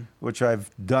stocks, which I've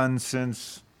done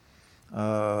since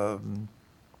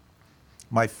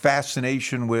my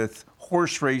fascination with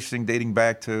horse racing dating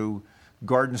back to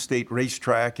Garden State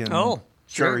Racetrack in Sure.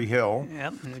 Cherry Hill.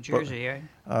 Yep, New Jersey,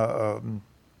 right?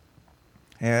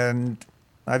 And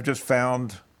I've just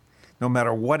found no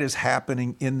matter what is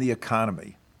happening in the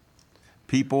economy,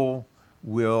 people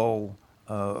will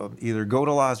either go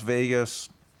to Las Vegas,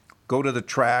 go to the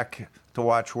track to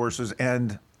watch horses,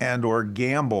 and or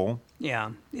gamble.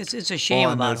 Yeah, it's a shame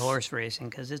on about this. horse racing,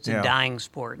 because it's Yeah. a dying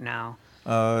sport now.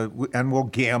 And will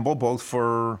gamble both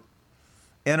for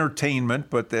entertainment,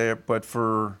 but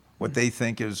for what they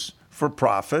think is for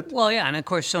profit. Well, yeah, and of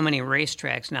course, so many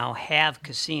racetracks now have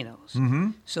casinos.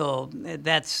 So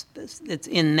it's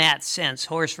in that sense,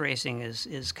 horse racing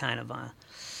is kind of a,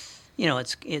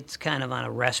 it's kind of on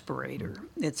a respirator.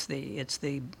 It's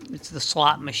the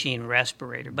slot machine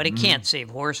respirator, but it can't save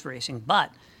horse racing.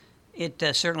 But it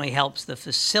certainly helps the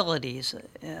facilities.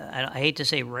 I hate to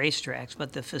say racetracks,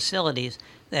 but the facilities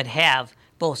that have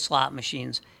both slot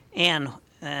machines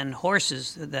and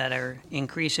horses that are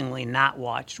increasingly not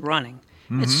watched running.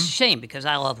 It's a shame, because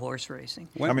I love horse racing.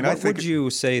 What would you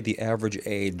say the average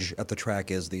age at the track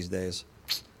is these days?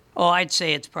 Oh, I'd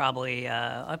say it's probably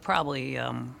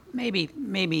maybe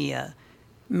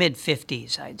mid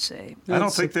 50s. I'd say. I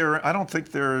don't think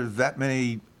there are that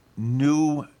many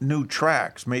new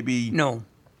tracks. Maybe No,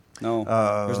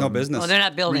 There's no business. well, they're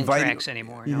not building revi- tracks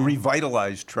anymore. No.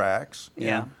 revitalized tracks.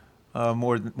 Yeah.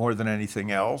 More than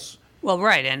anything else. Well,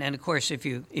 right, and of course, if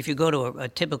you go to a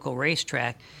typical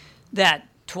racetrack, that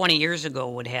 20 years ago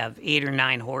would have 8 or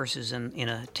 9 horses in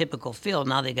a typical field.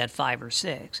 Now they got 5 or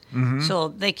 6, so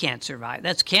they can't survive.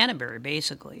 That's Canterbury,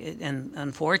 basically. And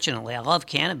unfortunately, I love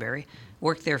Canterbury.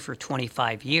 Worked there for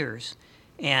 25 years,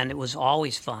 and it was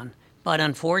always fun. But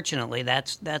unfortunately,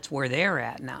 that's where they're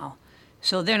at now.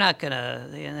 So they're not gonna.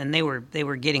 And they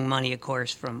were getting money, of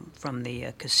course, from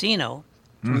the casino,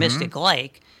 from Mystic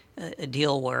Lake, a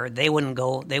deal where they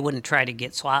wouldn't try to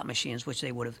get slot machines, which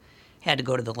they would have had to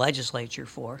go to the legislature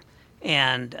for,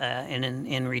 and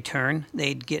in return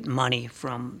they'd get money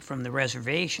from the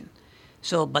reservation.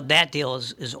 So, but that deal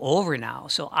is over now.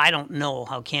 So I don't know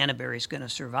how Canterbury's going to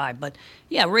survive. But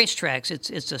yeah, racetracks,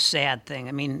 it's a sad thing.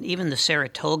 I mean, even the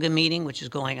Saratoga meeting, which is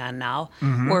going on now,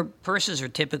 where purses are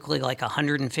typically like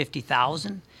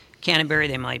 $150,000. Canterbury,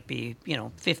 they might be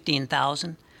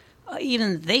 15,000.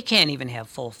 Even they can't even have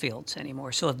full fields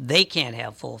anymore. So if they can't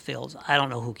have full fields, I don't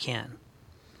know who can.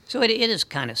 So it is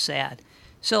kind of sad.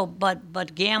 So,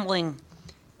 but gambling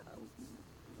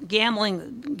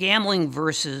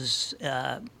versus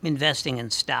investing in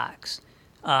stocks.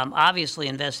 Obviously,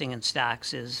 investing in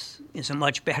stocks is a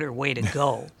much better way to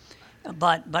go.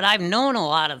 But I've known a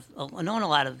lot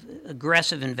of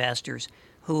aggressive investors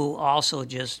who also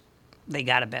they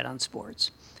got to bet on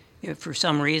sports. For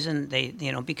some reason,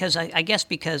 because I guess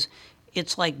because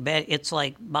it's like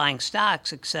buying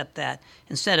stocks, except that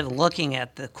instead of looking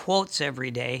at the quotes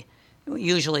every day,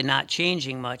 usually not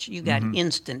changing much, you got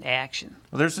instant action.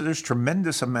 Well, there's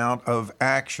tremendous amount of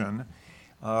action,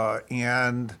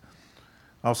 and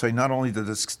I'll say not only do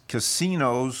the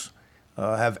casinos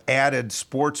have added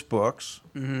sports books,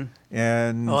 and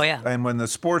and when the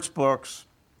sports books,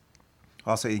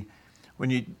 I'll say when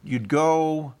you'd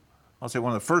go, I'll say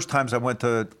one of the first times I went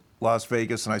to Las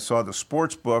Vegas and I saw the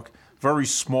sports book, very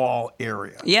small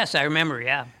area. Yes, I remember.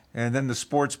 Yeah. And then the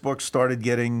sports book started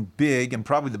getting big, and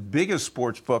probably the biggest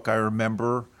sports book I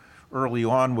remember early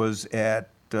on was at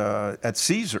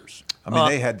Caesars. I mean,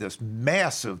 they had this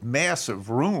massive, massive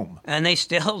room. And they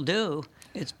still do.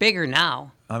 It's bigger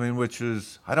now. I mean, which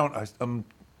is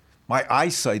my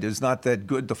eyesight is not that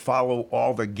good to follow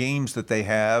all the games that they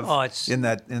have in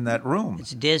that room.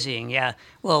 It's dizzying. Yeah.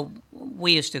 Well,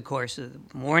 we used to, of course, the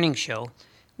morning show.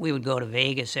 We would go to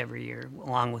Vegas every year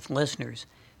along with listeners.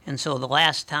 And so the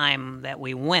last time that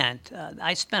we went,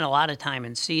 I spent a lot of time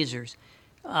in Caesars.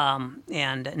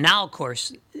 And now, of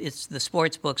course, the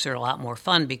sports books are a lot more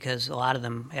fun because a lot of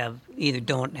them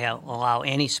don't allow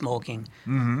any smoking.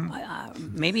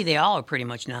 Maybe they all are pretty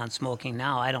much non-smoking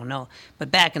now. I don't know. But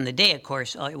back in the day, of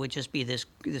course, it would just be this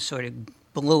sort of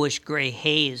bluish gray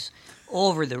haze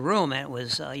over the room, and it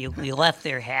was you left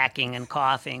there hacking and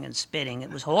coughing and spitting.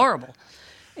 It was horrible.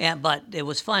 But it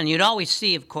was fun. You'd always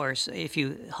see, of course, if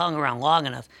you hung around long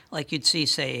enough, like you'd see,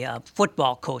 say,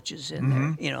 football coaches in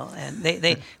there, and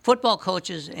they football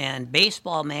coaches and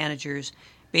baseball managers,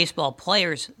 baseball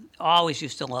players always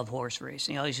used to love horse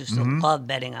racing. Always used to love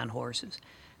betting on horses.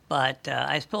 But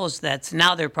I suppose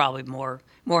now they're probably more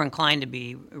inclined to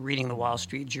be reading the Wall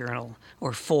Street Journal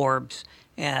or Forbes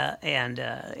and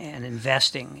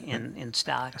investing in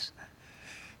stocks.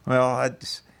 Well,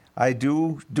 I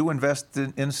do invest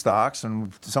in stocks,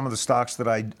 and some of the stocks that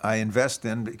I invest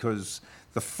in because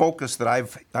the focus that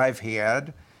I've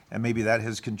had, and maybe that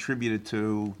has contributed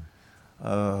to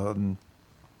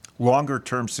longer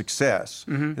term success,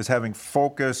 is having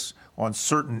focus on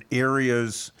certain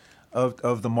areas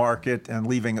of the market and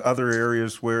leaving other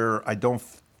areas where I don't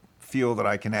feel that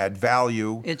I can add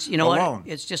value. It's alone.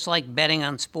 It's just like betting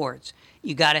on sports.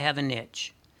 You got to have a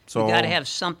niche. So, you got to have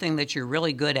something that you're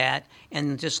really good at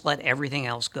and just let everything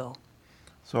else go.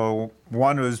 So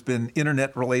one has been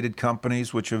internet-related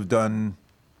companies, which have done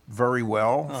very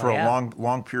well for a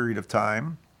long period of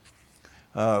time.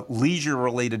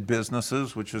 Leisure-related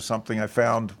businesses, which is something I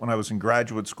found when I was in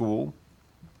graduate school,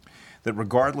 that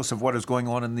regardless of what is going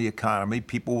on in the economy,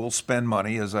 people will spend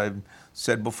money, as I've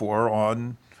said before,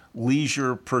 on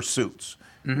leisure pursuits,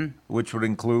 which would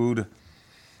include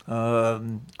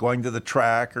going to the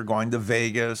track or going to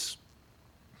Vegas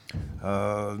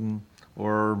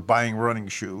or buying running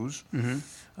shoes.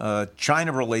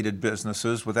 China-related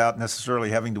businesses without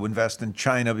necessarily having to invest in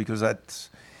China because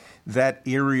that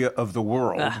area of the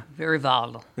world very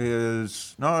volatile.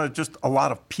 Is just a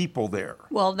lot of people there.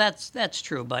 Well, that's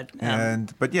true, but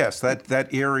but yes, that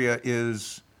area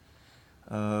is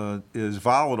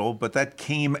volatile, but that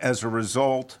came as a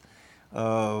result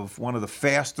of one of the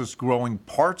fastest growing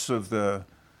parts of the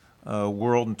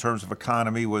world in terms of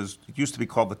economy it used to be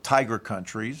called the Tiger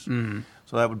Countries.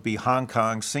 So that would be Hong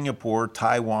Kong, Singapore,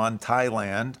 Taiwan,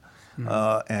 Thailand,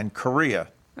 and Korea.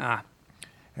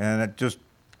 And it just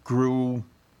grew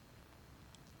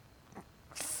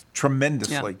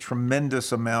tremendously,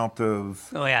 tremendous amount of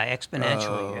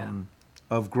exponentially,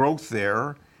 of growth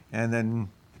there, and then.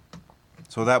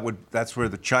 So that's where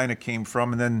the China came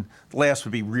from. And then the last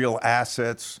would be real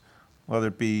assets, whether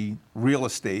it be real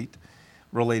estate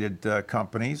related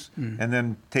companies, and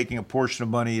then taking a portion of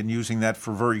money and using that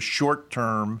for very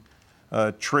short-term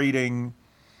trading.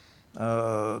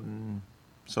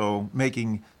 So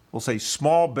making, we'll say,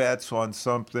 small bets on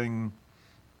something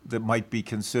that might be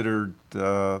considered,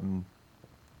 we'll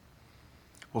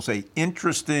say,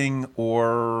 interesting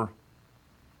or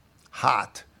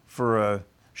hot for a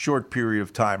short period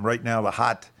of time. Right now, the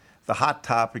hot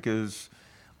topic is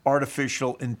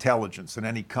artificial intelligence, and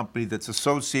any company that's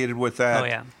associated with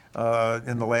that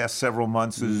in the last several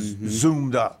months is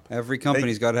zoomed up. Every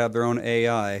company's got to have their own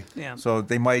AI. Yeah. So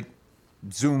they might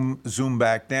zoom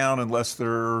back down unless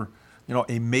they're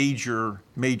a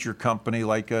major company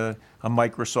like a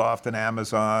Microsoft, an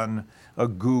Amazon, a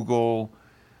Google,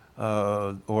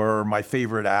 or my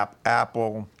favorite app,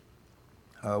 Apple,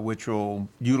 which will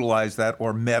utilize that,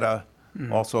 or Meta,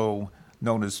 also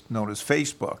known as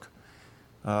Facebook.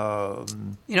 I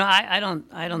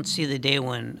don't see the day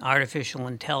when artificial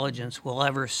intelligence will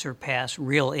ever surpass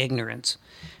real ignorance,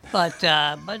 but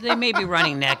they may be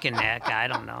running neck and neck. I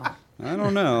don't know. I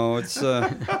don't know. It's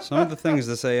some of the things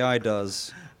this AI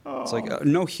does. It's like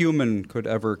no human could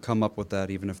ever come up with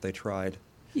that, even if they tried.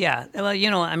 Yeah, well,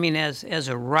 I mean, as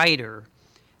a writer,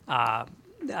 I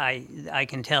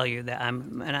can tell you that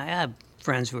and I have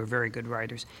friends who are very good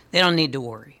writers. They don't need to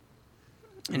worry.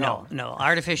 No,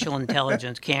 artificial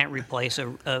intelligence can't replace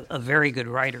a very good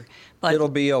writer. But It'll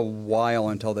be a while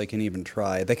until they can even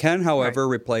try. They can, however,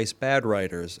 replace bad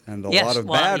writers, and a lot of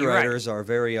bad you're right. writers are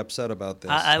very upset about this.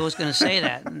 I was going to say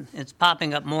that. It's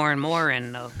popping up more and more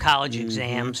in college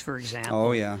exams, for example.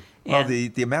 Oh, yeah. Well,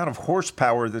 And- the amount of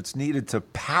horsepower that's needed to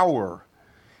power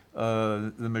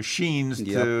the machines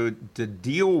Yep. to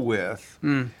deal with,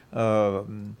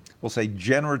 we'll say,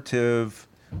 generative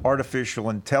artificial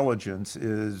intelligence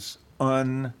is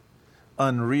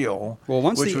unreal. Well,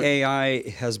 once which the would- AI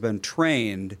has been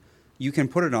trained, you can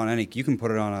put it on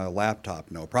a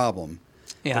laptop, no problem.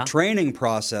 Yeah. The training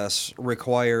process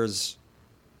requires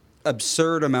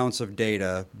absurd amounts of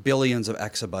data, billions of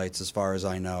exabytes as far as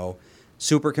I know,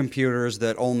 supercomputers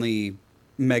that only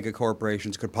mega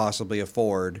corporations could possibly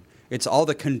afford. It's all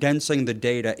the condensing the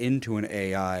data into an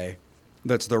AI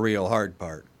that's the real hard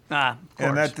part. Of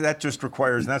And course. that just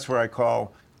requires, and that's where I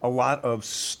call a lot of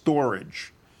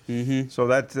storage. So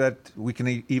that we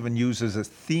can even use as a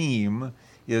theme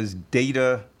is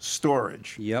data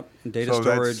storage. Yep, data So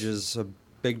storage that's- is a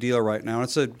big deal right now.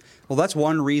 That's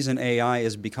one reason AI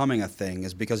is becoming a thing,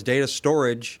 is because data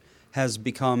storage has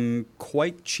become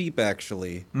quite cheap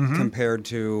actually compared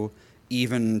to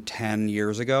even 10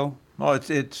 years ago. Well,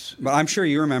 it's But I'm sure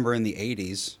you remember in the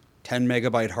 80s, 10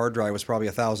 megabyte hard drive was probably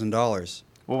 $1,000.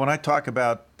 well, when I talk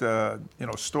about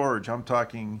storage, I'm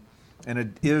talking, and it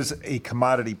is a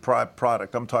commodity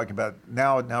product. I'm talking about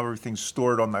now everything's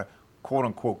stored on the quote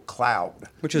unquote cloud.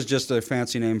 Which is just a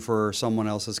fancy name for someone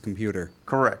else's computer.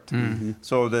 Correct.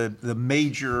 So the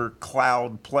major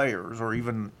cloud players, or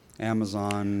even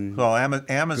Amazon. well,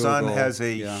 Amazon Google, has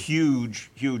a yeah. huge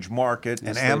market,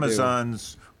 Yes, and they do.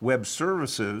 Amazon's web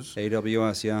services,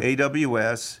 AWS, yeah.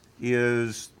 AWS,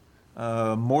 is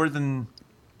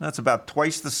that's about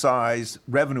twice the size,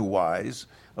 revenue-wise,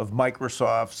 of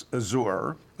Microsoft's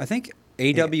Azure. I think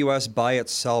AWS by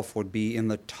itself would be in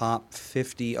the top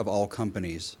 50 of all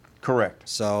companies. Correct.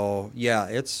 So, yeah,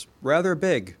 it's rather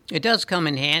big. It does come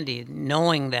in handy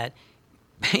knowing that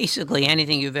basically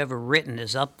anything you've ever written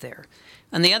is up there.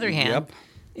 On the other hand, Yep.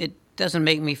 it doesn't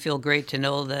make me feel great to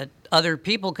know that other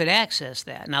people could access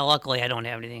that. Now, luckily, I don't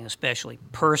have anything especially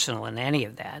personal in any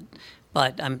of that,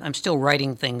 but I'm still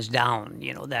writing things down,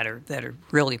 that are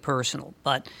really personal.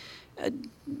 But But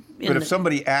if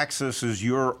somebody accesses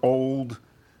your old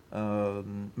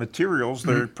materials,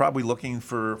 they're probably looking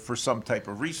for some type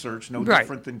of research, no Right.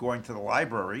 different than going to the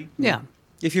library. yeah.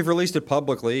 If you've released it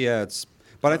publicly, yeah, it's.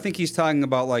 But I think he's talking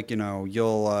about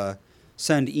you'll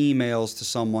send emails to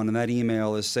someone, and that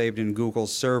email is saved in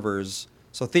Google's servers.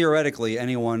 So theoretically,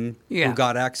 anyone Yeah. who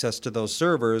got access to those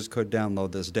servers could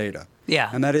download this data. Yeah.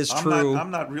 And that is true. I'm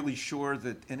not really sure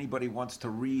that anybody wants to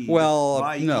read Well,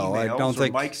 my no, I emails don't or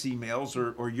think- Mike's emails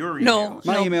or your No. emails.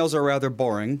 My emails are rather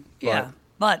boring. Yeah,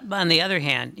 but on the other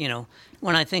hand,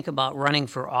 when I think about running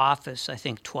for office, I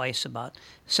think twice about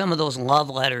some of those love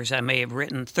letters I may have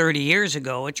written 30 years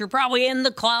ago, which are probably in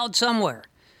the cloud somewhere.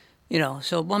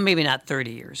 So maybe not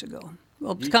 30 years ago.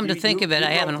 Well, come to think of it, you I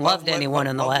wrote haven't love loved let- anyone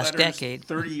in the love last letters decade.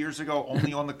 30 years ago,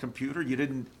 only on the computer. You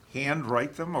didn't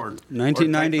handwrite them or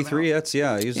 1993, or type them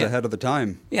out? he was Yeah. ahead of the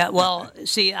time. Yeah, well,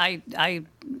 see, I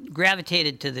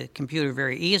gravitated to the computer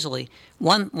very easily.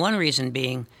 One reason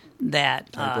being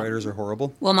that Typewriters are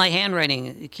horrible. well, my handwriting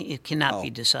it cannot be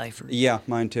Oh. deciphered. Yeah,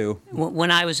 mine too.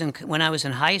 When I was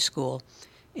in high school,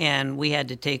 and we had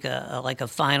to take a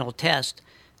final test,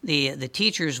 the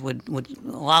teachers would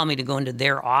allow me to go into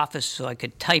their office so I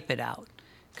could type it out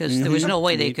because there was no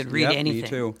way they Me could t- read yep, me anything.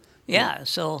 too. Yeah,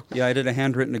 so Yeah, I did a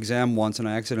handwritten exam once, and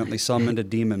I accidentally summoned a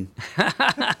demon.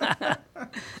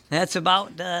 that's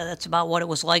about what it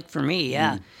was like for me.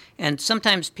 Yeah, and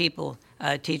sometimes people.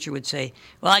 A teacher would say,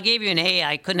 "Well, I gave you an A.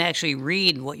 I couldn't actually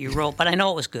read what you wrote, but I know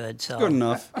it was good." So Good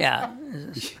enough. Yeah,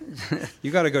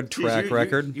 You got a good Geez, track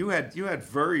record. You had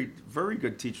very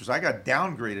good teachers. I got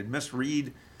downgraded. Miss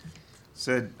Reed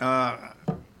said,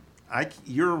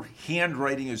 "Your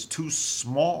handwriting is too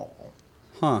small."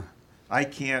 Huh. I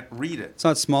can't read it. It's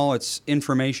not small, it's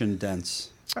information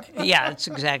dense. Yeah, that's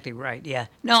exactly right. Yeah.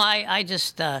 No, I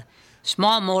just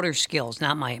small motor skills,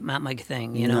 not my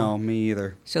thing. You know. No, me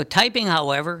either. So typing,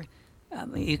 however,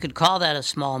 you could call that a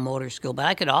small motor skill, but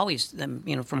I could always,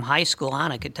 from high school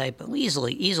on, I could type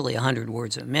easily 100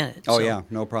 words a minute. Oh, So- yeah,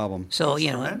 no problem. So That's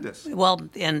you know, tremendous. well,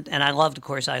 and I loved, of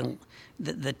course,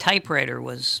 the typewriter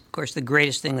was, of course, the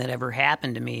greatest thing that ever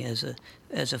happened to me as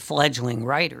a fledgling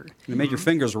writer. It made your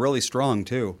fingers really strong,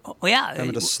 too. Oh, yeah.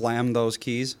 Having to slam those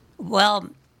keys. Well,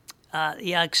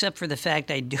 yeah, except for the fact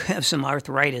I do have some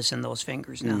arthritis in those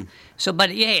fingers now. So,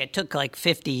 but yeah, it took like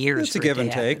 50 years. It's a for it give to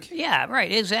and happen. take. Yeah,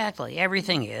 right. Exactly.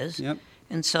 Everything is. Yep.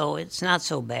 And so it's not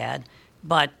so bad,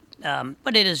 but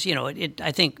it is. You know,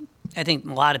 I think a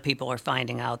lot of people are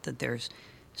finding out that there's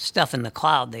stuff in the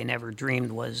cloud they never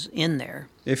dreamed was in there.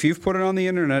 If you've put it on the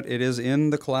internet, it is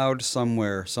in the cloud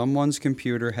somewhere. Someone's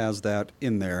computer has that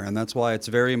in there, and that's why it's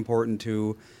very important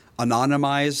to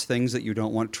anonymize things that you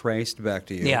don't want traced back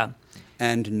to you. Yeah.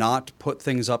 And not put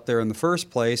things up there in the first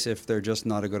place if they're just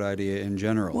not a good idea in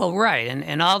general. Well, right,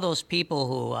 and all those people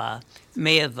who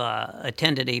may have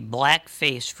attended a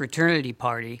blackface fraternity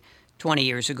party 20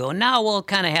 years ago now will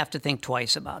kind of have to think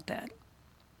twice about that.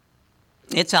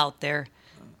 It's out there,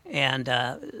 and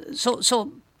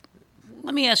so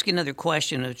let me ask you another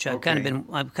question, which I've kind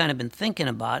of been thinking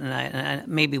about, and I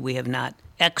maybe we have not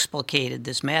explicated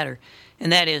this matter,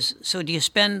 and that is, so do you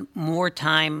spend more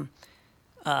time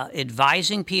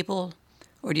advising people,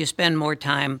 or do you spend more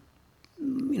time,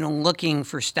 looking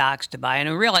for stocks to buy? And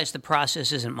I realize the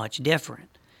process isn't much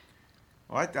different.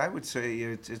 Well, I would say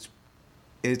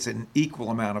it's an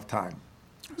equal amount of time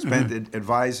spent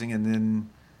advising and then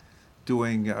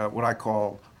doing what I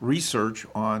call research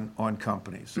on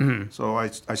companies. So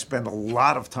I spend a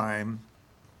lot of time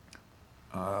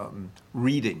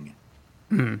reading.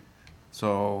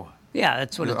 So Yeah,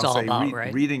 that's what it's I'll all say about,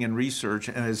 right? reading and research,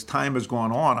 and as time has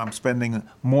gone on, I'm spending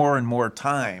more and more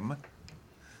time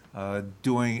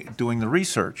doing the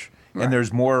research, and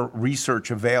there's more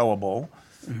research available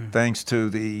thanks to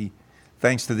the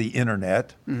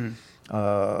internet, and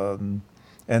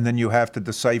then you have to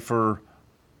decipher: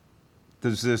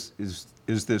 is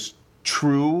this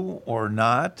true or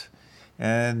not?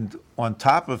 And on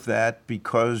top of that,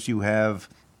 because you have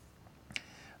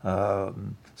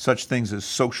such things as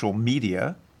social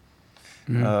media,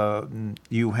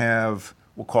 you have,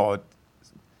 we'll call it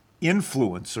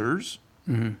influencers,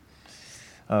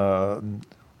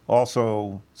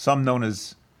 also some known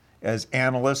as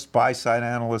analysts, buy-side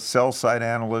analysts, sell-side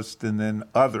analysts, and then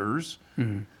others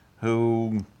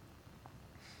who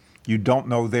you don't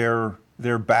know their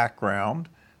background,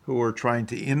 who are trying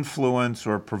to influence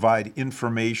or provide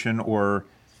information or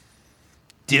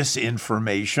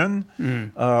disinformation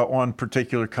on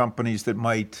particular companies that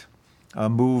might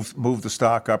move the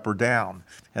stock up or down.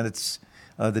 And it's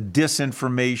the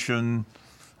disinformation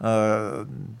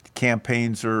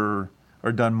campaigns are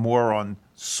done more on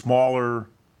smaller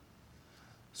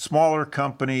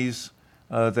companies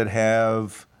that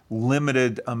have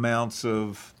limited amounts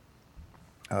of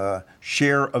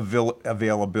share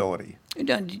availability.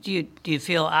 Do you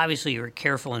feel, obviously you're a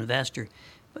careful investor,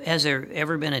 but has there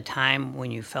ever been a time when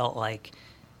you felt like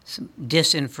some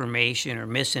disinformation or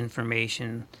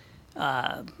misinformation,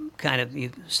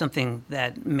 something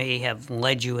that may have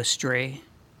led you astray?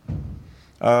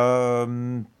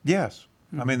 Yes.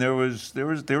 I mean, there was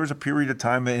a period of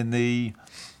time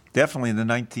definitely in the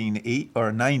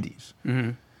 1990s,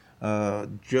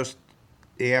 just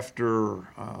after,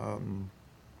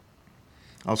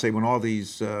 I'll say when all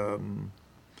these,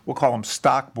 we'll call them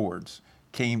stock boards,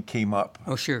 came up.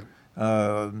 Oh, sure.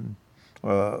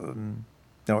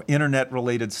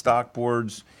 Internet-related stock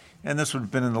boards, and this would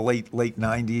have been in the late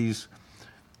 90s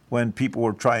when people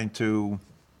were trying to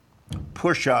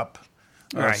push up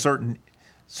Right. certain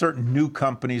new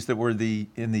companies that were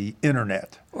in the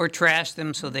internet. Or trash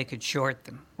them so they could short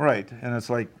them. Right, and it's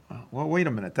like, well, wait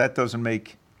a minute, that doesn't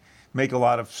make a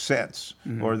lot of sense,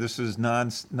 or this is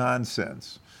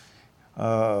nonsense,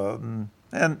 and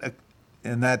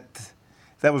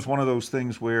that was one of those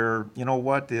things where, you know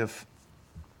what, if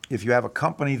you have a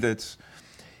company that's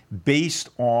based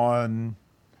on,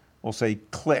 we'll say,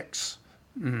 clicks,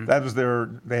 that was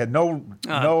they had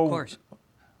Of course.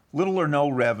 little or no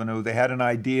revenue. They had an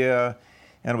idea,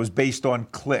 and it was based on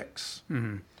clicks.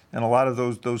 And a lot of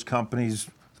those companies,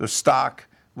 their stock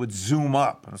would zoom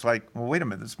up. And it's like, well, wait a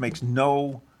minute, this makes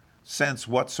no sense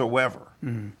whatsoever.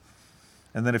 And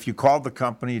then if you called the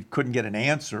company, you couldn't get an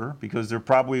answer because there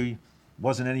probably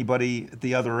wasn't anybody at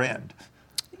the other end.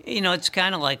 It's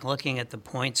kind of like looking at the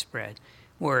point spread.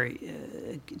 where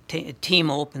a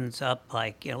team opens up,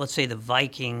 like, let's say the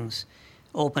Vikings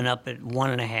open up at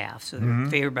 1.5, so they're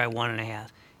favored by 1.5.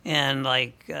 And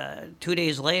like 2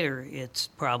 days later, it's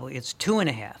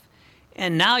 2.5.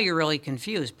 And now you're really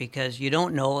confused because you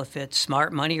don't know if it's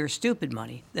smart money or stupid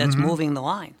money that's moving the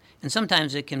line. And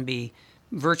sometimes it can be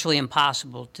virtually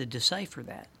impossible to decipher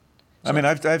that. I mean,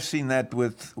 I've seen that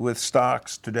with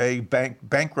stocks today,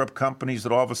 bankrupt companies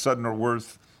that all of a sudden are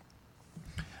worth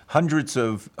hundreds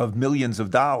of millions of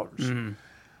dollars.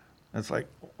 It's like,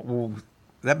 well,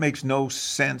 that makes no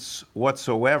sense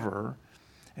whatsoever.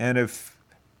 And if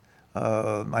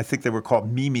I think they were called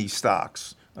meme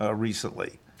stocks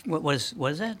recently. What was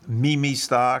that? Meme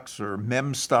stocks or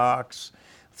mem stocks.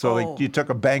 So Oh. you took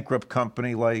a bankrupt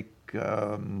company like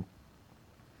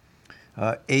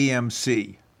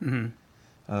AMC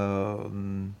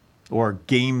or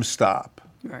GameStop.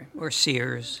 Right. Or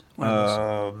Sears. One of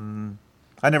those.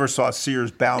 I never saw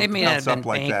Sears They may not bounce have up been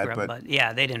like that, bankrupt, but but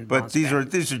yeah, they didn't but bounce these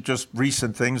back. are just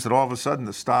recent things that all of a sudden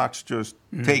the stocks just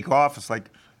take off. It's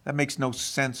like that makes no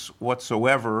sense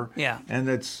whatsoever. Yeah. And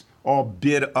it's all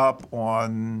bid up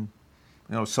on,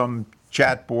 some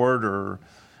chat board or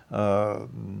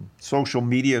social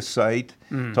media site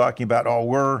talking about,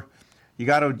 you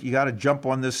got to jump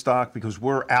on this stock because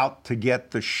we're out to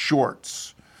get the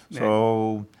shorts.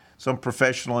 So some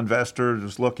professional investor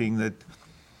is looking that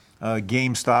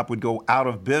GameStop would go out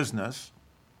of business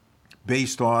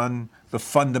based on the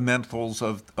fundamentals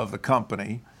of the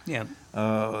company. Yeah.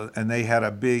 And they had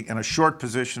a short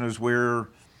position is where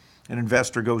an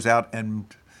investor goes out and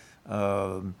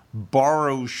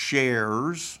borrows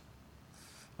shares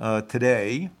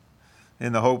today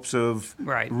in the hopes of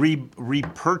Right.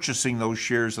 repurchasing those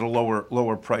shares at a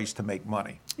lower price to make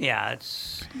money. Yeah,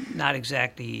 it's not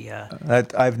exactly.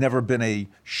 I've never been a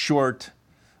short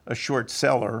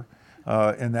seller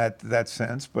in that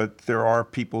sense, but there are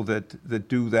people that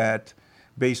do that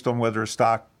based on whether a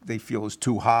stock they feel is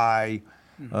too high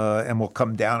and will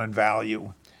come down in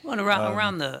value. Well,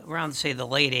 around say the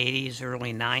late '80s,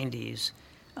 early '90s,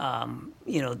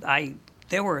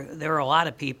 there were a lot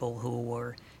of people who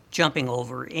were jumping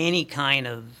over any kind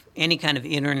of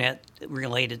internet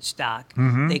related stock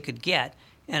they could get.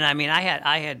 And I mean,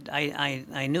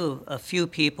 I knew a few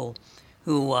people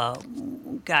who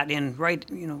got in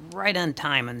right on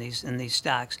time in these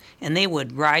stocks, and they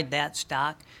would ride that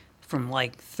stock from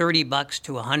like $30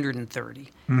 to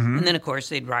 $130, and then of course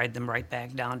they'd ride them right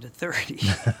back down to 30,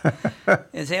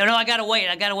 and say, "Oh no, I gotta wait.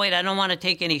 I don't want to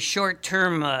take any short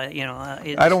term." I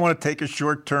don't want to take a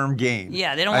short-term gain.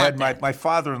 Yeah, they don't I want had that. my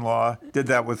father-in-law did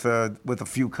that with a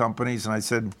few companies, and I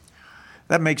said,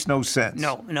 that makes no sense.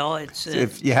 No, it's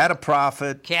If you had a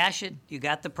profit, cash it. You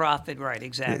got the profit, right?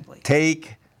 Exactly.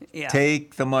 take Yeah.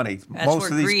 take the money. That's Most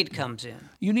where of these greed comes in.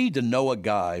 You need to know a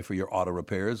guy for your auto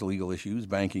repairs, legal issues,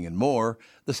 banking, and more.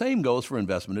 The same goes for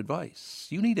investment advice.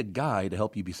 You need a guy to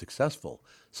help you be successful,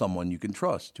 someone you can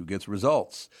trust who gets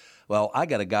results. Well, I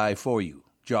got a guy for you,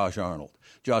 Josh Arnold.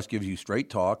 Josh gives you straight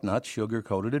talk, not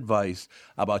sugar-coated advice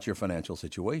about your financial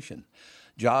situation.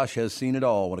 Josh has seen it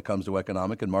all when it comes to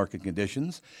economic and market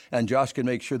conditions, and Josh can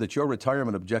make sure that your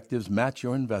retirement objectives match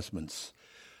your investments.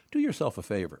 Do yourself a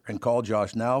favor and call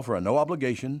Josh now for a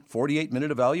no-obligation,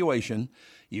 48-minute evaluation.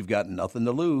 You've got nothing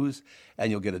to lose, and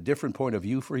you'll get a different point of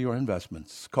view for your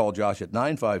investments. Call Josh at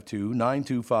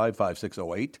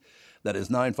 952-925-5608. That is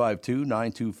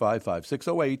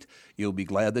 952-925-5608. You'll be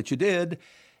glad that you did.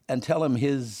 And tell him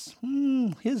his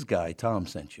guy, Tom,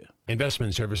 sent you.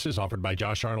 Investment services offered by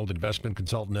Josh Arnold Investment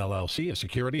Consultant, LLC, a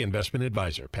security investment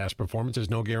advisor. Past performance is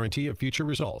no guarantee of future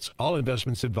results. All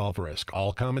investments involve risk.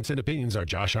 All comments and opinions are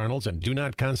Josh Arnold's and do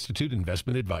not constitute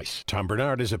investment advice. Tom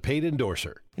Bernard is a paid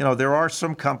endorser. there are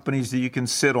some companies that you can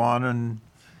sit on, and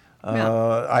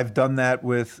I've done that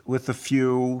with a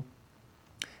few,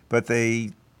 but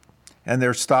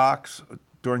their stocks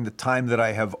during the time that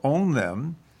I have owned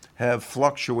them have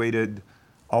fluctuated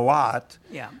a lot.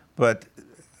 Yeah. But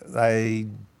you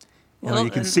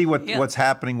can see what's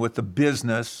happening with the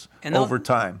business over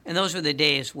time. And those were the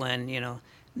days when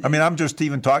I mean, I'm just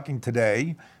even talking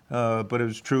today, but it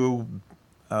was true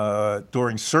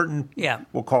during certain,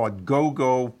 we'll call it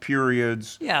go-go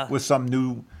periods with some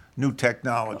new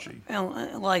technology.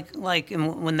 Well, like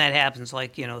when that happens,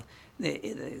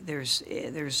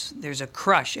 there's a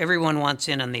crush. Everyone wants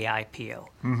in on the IPO,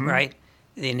 right?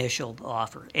 The initial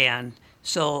offer, and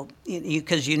so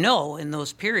because in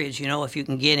those periods, if you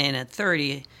can get in at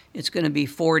 30, it's going to be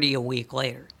 40 a week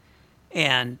later,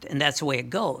 and that's the way it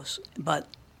goes. But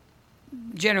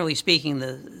generally speaking,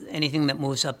 anything that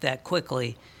moves up that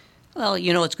quickly, well,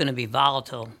 it's going to be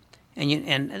volatile.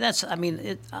 And that's, I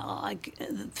mean,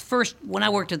 first, when I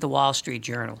worked at the Wall Street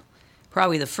Journal,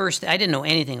 probably the first, I didn't know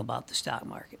anything about the stock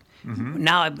market.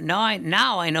 Now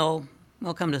I know,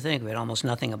 well, come to think of it, almost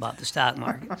nothing about the stock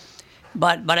market.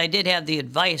 But I did have the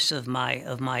advice of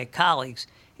my colleagues,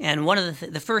 and one of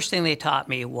the first thing they taught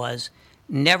me was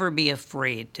never be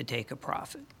afraid to take a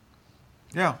profit.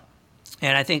 Yeah.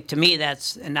 And I think to me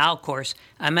and now of course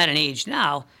I'm at an age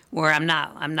now where I'm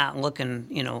not looking,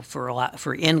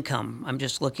 for income. I'm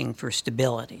just looking for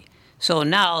stability. So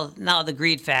now the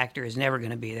greed factor is never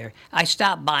going to be there. I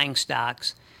stopped buying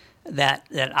stocks that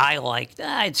I liked,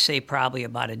 I'd say probably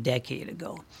about a decade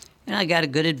ago. And I got a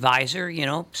good advisor,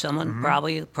 someone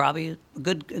probably a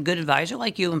good advisor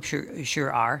like you, I'm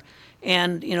sure are.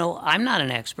 And I'm not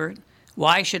an expert.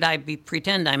 Why should I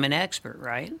pretend I'm an expert,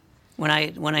 right? When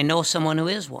I know someone who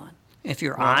is one. If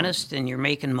you're honest and you're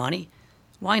making money,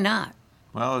 why not?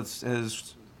 Well, it's,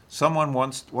 as someone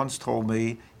once told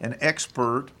me, an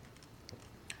expert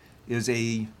is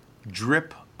a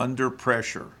drip under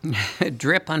pressure.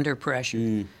 Drip under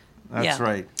pressure. That's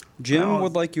right. Jim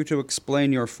would like you to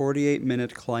explain your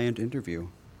 48-minute client interview,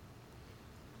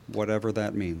 whatever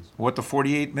that means. What the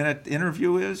 48-minute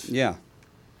interview is? Yeah.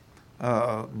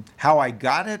 How I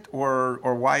got it, or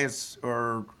why it's,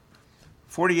 or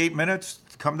 48 minutes.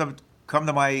 Come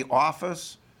to my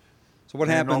office. So what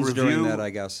and I'll happens during review that, I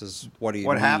guess, is what he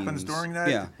What means. happens during that?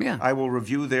 Yeah. Yeah. I will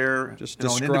review their Just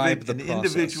describe the process.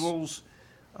 individuals.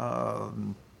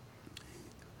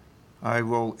 I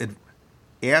will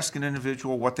ask an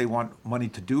individual what they want money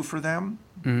to do for them.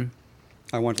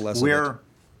 I want less of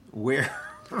Where.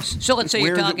 So let's say Where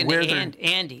you're the- talking where to the-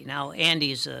 Andy. Now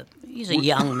Andy's he's a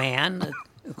young man,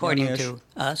 according Youngish. to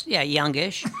us. Yeah,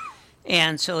 youngish.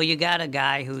 And so you got a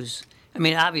guy who's, I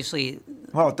mean, obviously,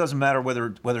 Well, it doesn't matter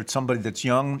whether it's somebody that's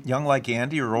young like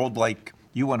Andy or old like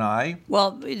you and I.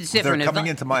 well, it's different. coming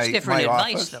into my- it's different my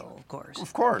advice, office. though, of course.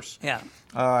 Of course. Yeah.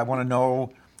 I want to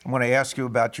know. I want to ask you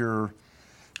about your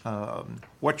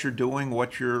what you're doing,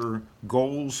 what your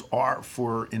goals are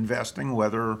for investing.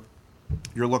 Whether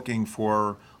you're looking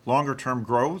for longer-term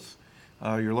growth,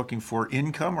 you're looking for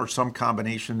income, or some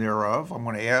combination thereof. I'm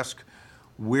going to ask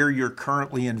where you're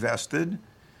currently invested,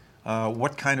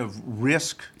 what kind of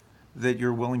risk that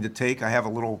you're willing to take. I have a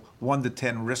little 1 to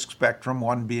 10 risk spectrum,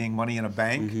 1 being money in a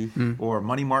bank or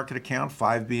money market account,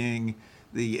 5 being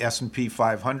the S&P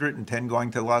 500, and 10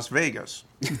 going to Las Vegas.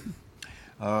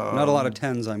 Not a lot of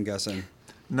tens, I'm guessing.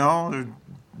 No,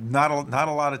 not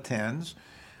a lot of 10s.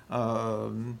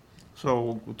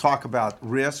 So we'll talk about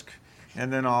risk,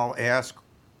 and then I'll ask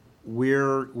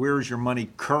where is your money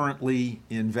currently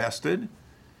invested,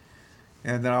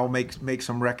 and then I'll make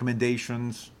some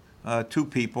recommendations to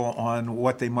people on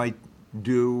what they might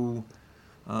do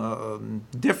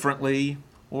differently,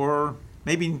 or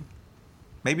maybe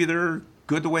they're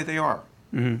good the way they are.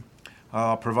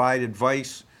 I'll provide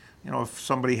advice. If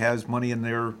somebody has money in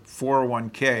their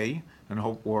 401k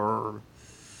or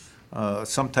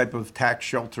some type of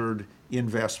tax-sheltered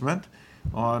investment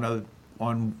on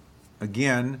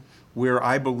again where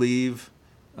I believe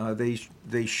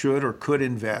they should or could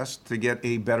invest to get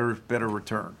a better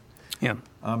return. Yeah.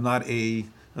 I'm not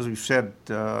as we've said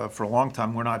for a long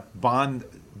time, we're not bond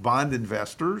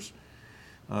investors.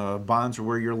 Bonds are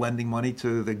where you're lending money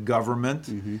to the government,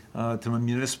 to a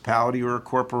municipality or a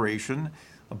corporation.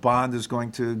 A bond is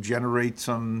going to generate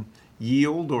some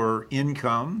yield or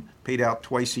income paid out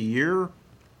twice a year,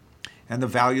 and the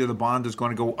value of the bond is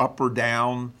going to go up or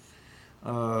down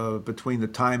between the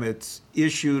time it's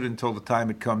issued until the time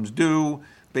it comes due,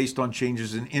 based on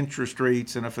changes in interest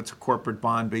rates, and if it's a corporate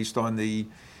bond, based on the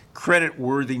credit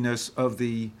worthiness of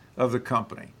the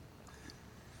company.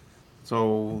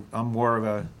 So I'm more of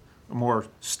a more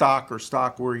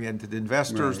stock-oriented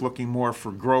investors, Right. looking more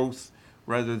for growth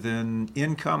rather than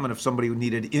income. And if somebody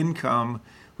needed income,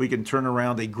 we can turn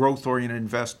around a growth-oriented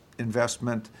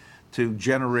investment to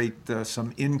generate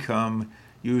some income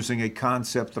using a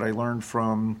concept that I learned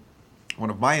from one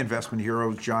of my investment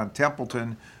heroes, John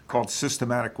Templeton, called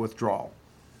systematic withdrawal,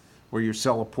 where you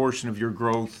sell a portion of your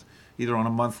growth either on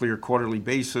a monthly or quarterly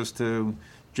basis to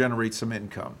generate some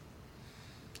income.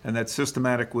 And that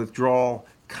systematic withdrawal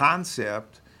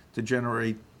concept to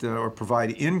generate or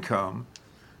provide income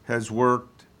has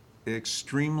worked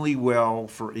extremely well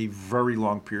for a very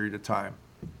long period of time.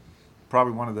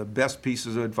 Probably one of the best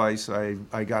pieces of advice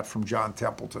I got from John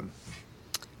Templeton.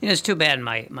 It's too bad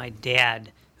my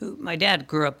dad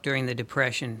grew up during the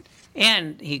Depression,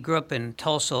 and he grew up in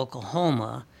Tulsa,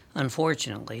 Oklahoma,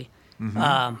 unfortunately.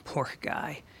 Poor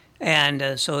guy.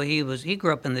 And so he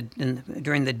grew up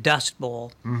during the Dust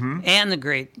Bowl and the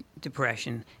Great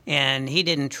Depression, and he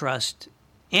didn't trust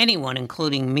anyone,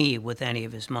 including me, with any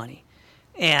of his money.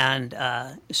 And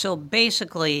so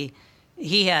basically,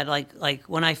 he had like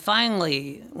when I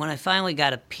finally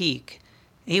got a peek,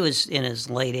 he was in his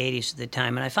late 80s at the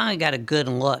time, and I finally got a good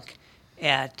look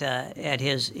at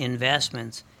his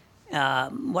investments.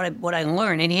 What I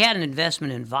learned, and he had an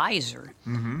investment advisor.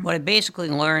 What I basically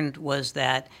learned was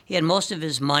that he had most of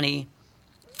his money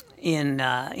in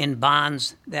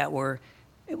bonds that were,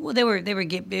 well, they were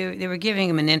giving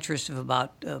him an interest of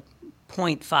about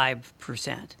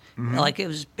 0.5%. Like it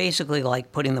was basically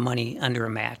like putting the money under a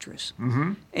mattress.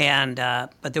 And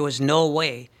but there was no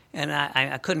way, and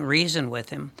I couldn't reason with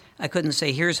him. I couldn't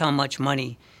say, here's how much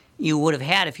money you would have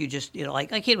had if you just,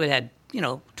 like he would have had,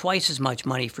 twice as much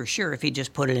money for sure if he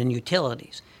just put it in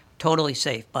utilities. Totally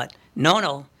safe. But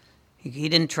no, he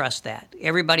didn't trust that.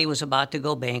 Everybody was about to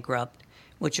go bankrupt,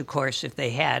 which of course, if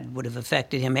they had, would have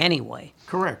affected him anyway.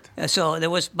 Correct. So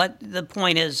but the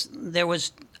point is, there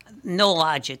was no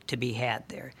logic to be had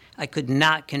there. I could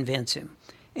not convince him.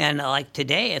 And like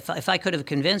today, if I could have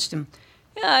convinced him,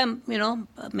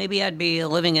 maybe I'd be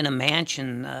living in a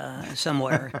mansion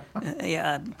somewhere.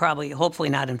 Probably, hopefully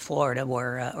not in Florida,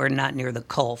 or not near the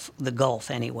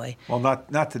Gulf anyway. Well,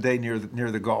 not today near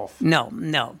the Gulf. No.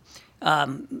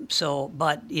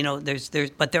 But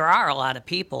there are a lot of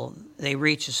people. They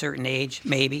reach a certain age,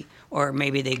 maybe, or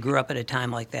maybe they grew up at a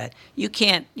time like that. You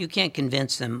can't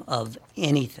convince them of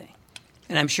anything,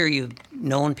 and I'm sure you've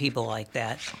known people like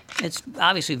that. It's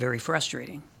obviously very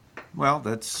frustrating. Well,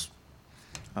 that's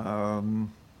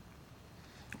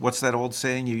what's that old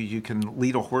saying? You can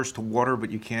lead a horse to water,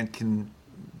 but you can't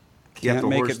get the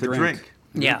make horse it to drink.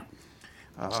 Yeah.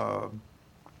 No,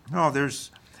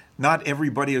 not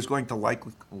everybody is going to like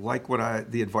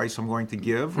the advice I'm going to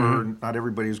give, or not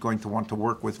everybody is going to want to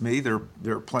work with me. There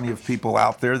are plenty of people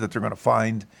out there that they're going to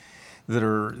find that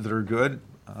are good.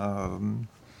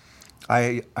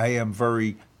 I am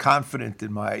very confident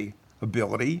in my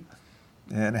ability,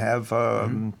 and have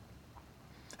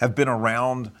been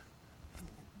around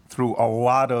through a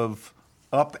lot of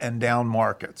up and down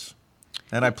markets,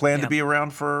 and I plan to be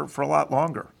around for a lot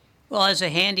longer. Well, as a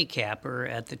handicapper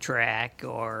at the track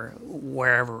or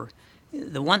wherever,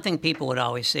 the one thing people would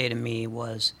always say to me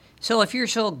was, so if you're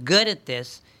so good at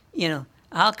this,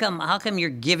 how come you're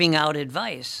giving out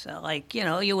advice? Why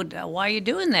are you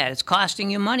doing that? It's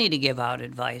costing you money to give out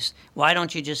advice. Why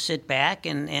don't you just sit back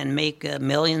and make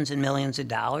millions and millions of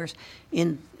dollars,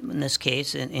 in this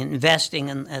case, in investing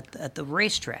at the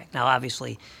racetrack? Now,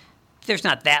 obviously, there's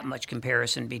not that much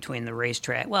comparison between the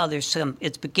racetrack. Well, it's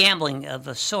gambling of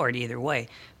a sort either way.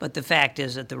 But the fact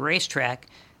is, at the racetrack,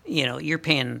 you're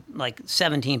paying like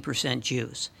 17%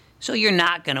 juice. So you're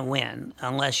not going to win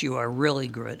unless you are really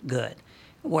good.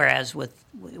 Whereas there's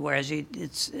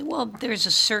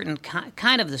a certain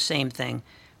kind of the same thing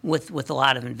with a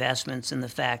lot of investments, in the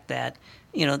fact that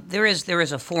there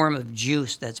is a form of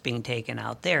juice that's being taken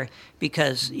out there,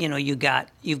 because you've got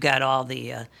all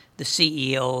the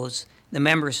CEOs, the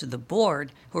members of the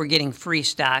board, who are getting free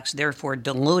stocks, therefore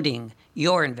diluting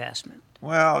your investment.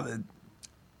 Well,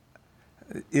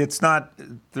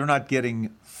 they're not getting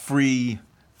free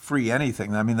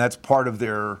anything. I mean, that's part of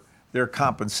their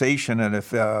compensation. And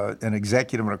if an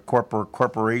executive in a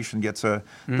corporation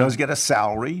does get a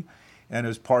salary, and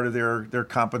as part of their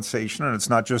compensation, and it's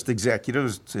not just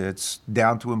executives, it's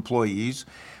down to employees,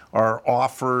 are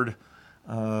offered,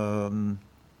 might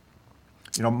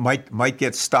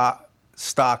get stock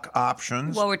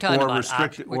options. Well, we're talking about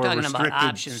restricted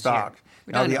options stock. Here.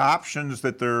 Now, the options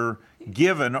that they're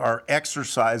given are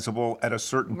exercisable at a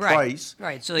certain price,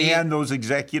 right. So and those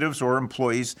executives or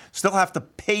employees still have to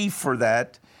pay for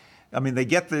that. I mean, they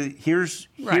get here's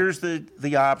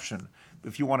the option.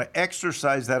 If you want to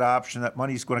exercise that option, that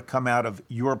money is going to come out of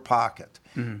your pocket.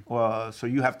 So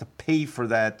you have to pay for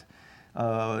that,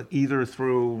 either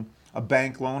through a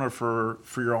bank loan or for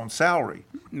your own salary.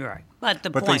 Right.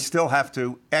 But they still have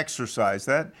to exercise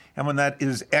that. And when that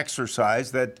is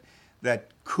exercised, that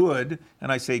could,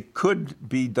 and I say could,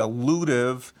 be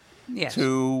dilutive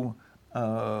to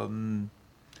the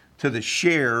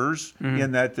shares,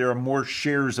 in that there are more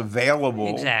shares available.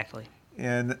 Exactly.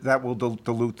 And that will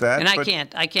dilute that. And I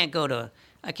can't go to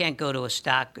a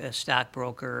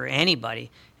stockbroker or anybody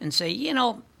and say,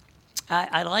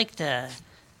 I'd like to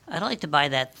buy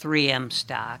that 3M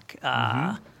stock,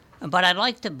 but I'd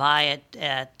like to buy it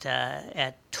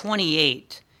at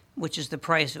 28, which is the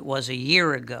price it was a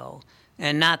year ago.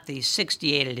 and not the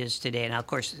 68 it is today. Now, of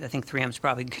course, I think 3M's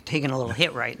probably taking a little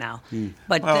hit right now,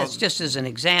 but that's just as an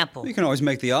example. You can always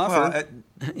make the offer.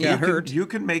 You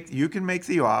can make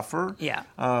the offer. Yeah.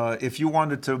 If you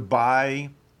wanted to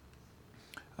buy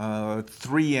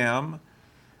 3M,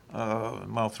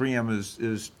 3M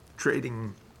is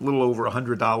trading a little over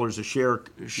 $100 a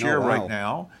share wow. right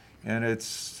now, and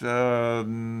it's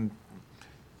more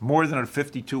than a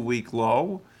 52-week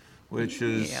low, which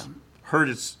has hurt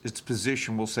its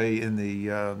position, we'll say, in the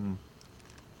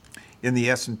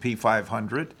S&P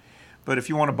 500. But if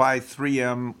you want to buy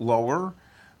 3M lower,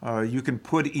 you can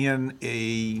put in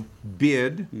a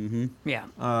bid,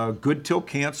 good till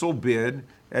cancel bid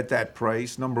at that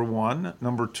price. Number one.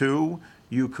 Number two,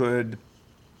 you could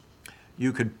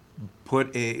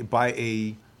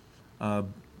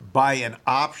buy an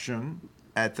option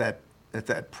at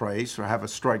that price, or have a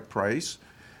strike price.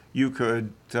 You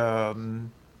could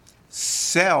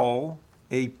sell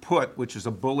a put, which is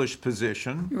a bullish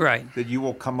position, Right. that you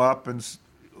will come up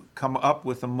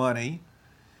with the money.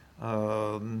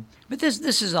 But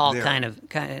this is all There. kind of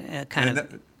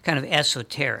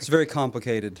esoteric. It's very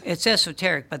complicated. It's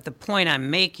esoteric, but the point I'm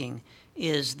making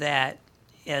is that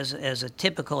as a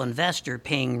typical investor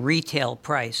paying retail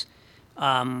price,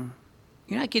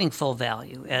 you're not getting full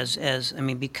value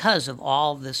because of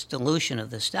all this dilution of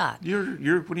the stock. What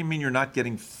do you mean you're not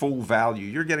getting full value?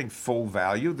 You're getting full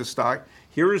value. The stock,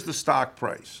 here is the stock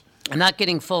price. I'm not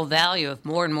getting full value if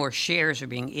more and more shares are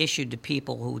being issued to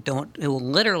people who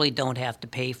literally don't have to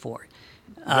pay for it.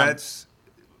 That's,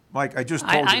 Mike, I just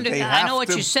told you. I know what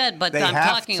you said, but I'm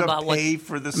talking about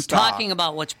talking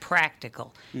about what's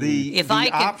practical.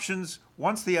 Options,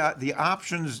 once the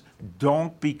options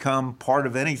don't become part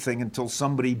of anything until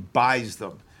somebody buys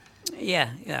them. Yeah.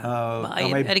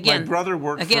 My brother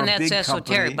worked for a that's big esoteric,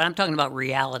 company. but I'm talking about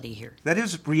reality here. That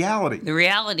is reality. The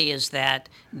reality is that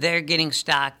they're getting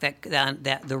stock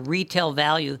that the retail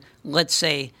value, let's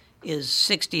say, is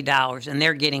 $60, and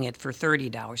they're getting it for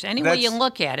 $30. Any way you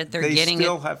look at it, they're getting it.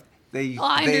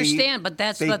 I understand, but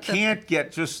that's they can't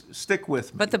get. Just stick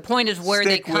with me. But the point is where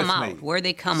they Stick come with out. me. Where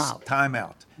they come out. Time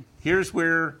out. Here's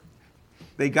where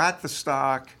they got the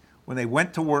stock when they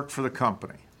went to work for the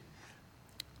company.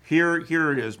 Here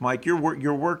it is, Mike.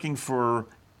 You're working for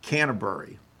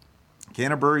Canterbury.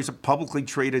 Canterbury's a publicly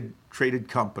traded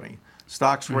company.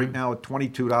 Stock's right now at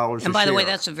 $22 a share. And by the way,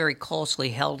 that's a very closely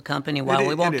held company. While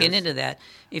we won't get into that,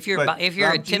 if you're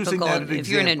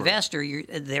an investor,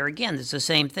 there again, it's the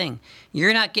same thing.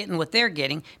 You're not getting what they're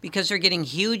getting because they're getting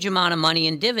huge amount of money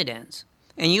in dividends,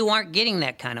 and you aren't getting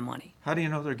that kind of money. How do you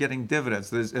know they're getting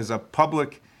dividends? It's a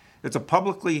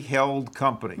publicly held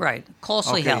company. Right,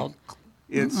 closely held.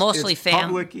 Mostly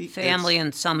family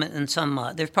and some.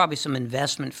 There's probably some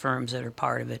investment firms that are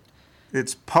part of it.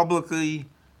 It's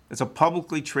a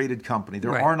publicly traded company.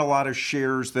 There Right. aren't a lot of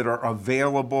shares that are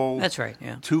available. That's right.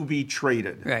 Yeah. To be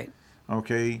traded. Right.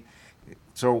 Okay.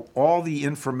 So all the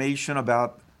information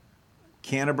about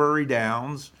Canterbury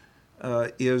Downs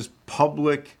is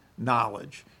public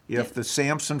knowledge. If the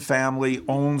Sampson family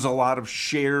owns a lot of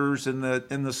shares in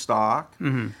the stock,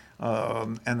 and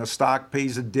the stock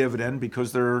pays a dividend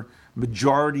because they're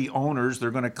majority owners,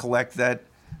 they're going to collect that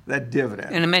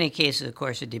dividend. And in many cases, of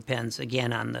course, it depends,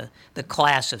 again, on the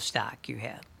class of stock you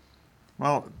have.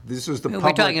 Well, this is the We're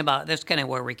public. talking about, that's kind of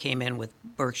where we came in with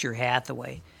Berkshire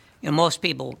Hathaway. Most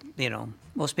people,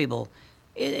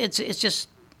 it's just,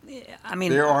 I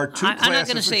mean, There are two I'm not going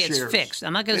to classes say of it's shares. fixed.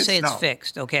 I'm not going to say it's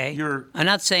fixed, okay? I'm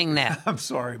not saying that. I'm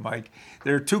sorry, Mike.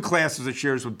 There are two classes of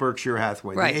shares with Berkshire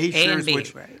Hathaway. Right, The A A shares, and B,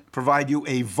 which right. provide you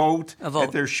a vote A vote.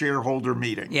 at their shareholder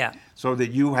meeting. Yeah. So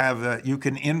that you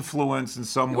can influence in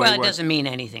some way Well, it what doesn't mean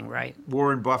anything, right?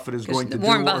 Warren Buffett is going to do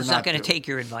Warren or Buffett's not not going to do. take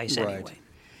your advice Right.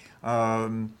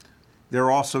 anyway. There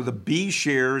are also the B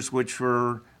shares, which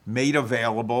were made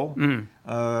available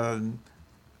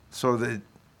so that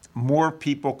more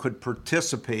people could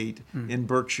participate in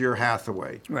Berkshire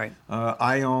Hathaway. Right.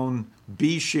 I own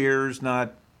B shares,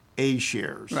 not A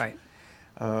shares. Right.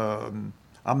 I'm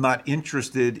not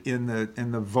interested in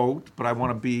the vote, but I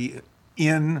want to be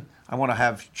I want to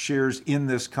have shares in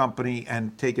this company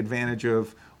and take advantage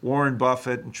of Warren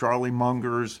Buffett and Charlie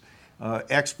Munger's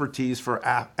expertise for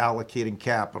allocating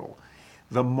capital.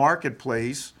 The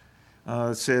marketplace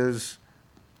says,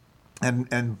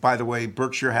 and by the way,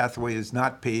 Berkshire Hathaway has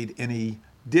not paid any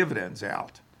dividends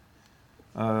out.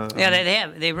 Yeah,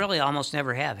 they really almost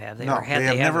never have they? No, Or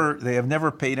have they have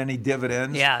never paid any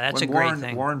dividends. Yeah, that's when a great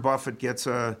thing. Warren Buffett gets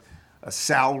a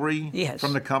salary Yes.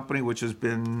 from the company, which has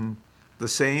been the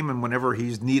same, and whenever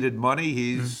he's needed money,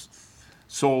 he's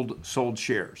sold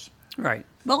shares. Right.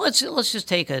 Well, let's just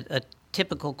take a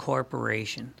typical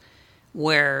corporation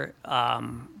where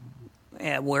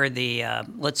the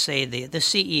let's say the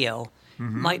CEO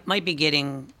might be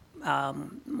getting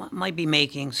might be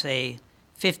making, say,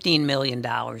 $15 million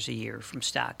a year from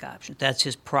stock options. That's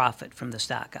his profit from the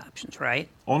stock options, right?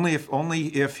 Only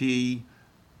if he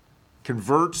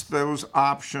converts those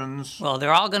options. Well,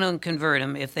 they're all going to convert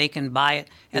them if they can buy it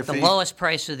at If the they- lowest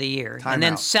price of the year and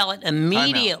then out. sell it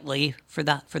immediately for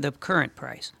the current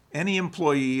price. Any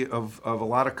employee of a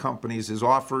lot of companies is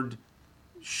offered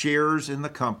shares in the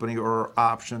company or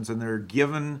options, and they're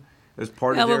given as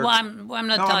part Yeah, of their. well, I'm not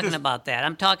No, I'm talking just- about that.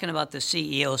 I'm talking about the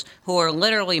CEOs who are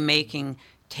literally making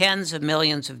tens of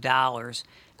millions of dollars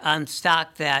on stock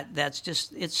that's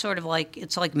just it's sort of like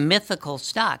it's like mythical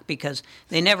stock because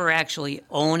they never actually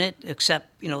own it except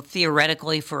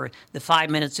theoretically for the 5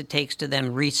 minutes it takes to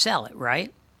then resell it,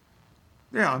 right?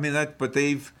 Yeah, I mean that, but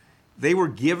they were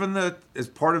given as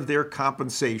part of their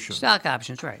compensation. Stock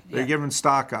options, right? They're Yeah. given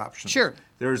stock options. Sure.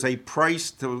 There's a price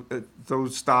to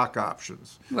those stock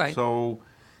options. Right. So,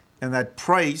 and that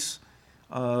price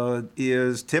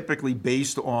is typically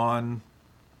based on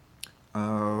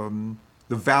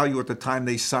the value at the time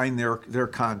they sign their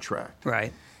contract.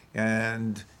 Right.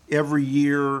 And every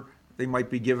year they might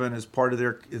be given as part of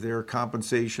their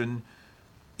compensation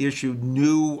issued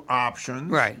new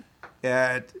options. Right.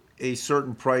 At a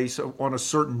certain price on a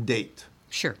certain date.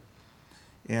 Sure.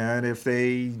 And if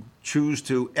they choose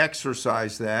to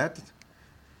exercise that,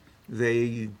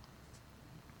 they,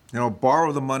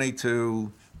 borrow the money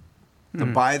to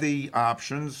buy the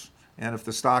options. And if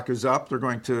the stock is up, they're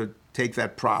going to take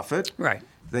that profit. Right.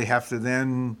 They have to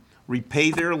then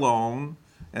repay their loan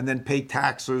and then pay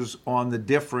taxes on the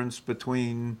difference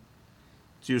between.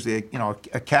 It's usually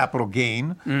a capital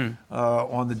gain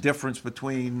on the difference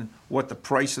between what the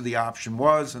price of the option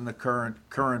was and the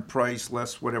current price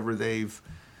less whatever they've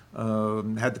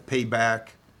had to pay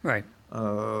back Right.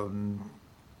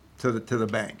 to the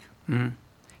bank.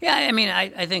 Yeah, I mean,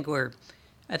 I think we're,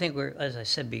 as I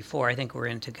said before, I think we're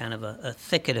into kind of a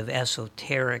thicket of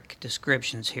esoteric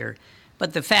descriptions here.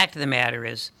 But the fact of the matter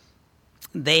is,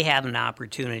 they have an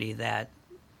opportunity that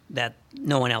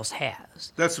no one else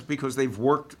has. That's because they've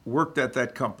worked at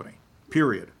that company.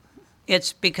 Period.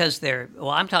 It's because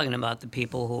I'm talking about the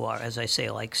people who are, as I say,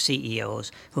 like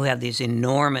CEOs who have these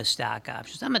enormous stock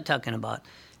options. I'm not talking about,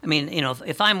 I mean,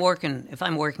 if I'm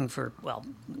working for, well,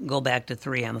 go back to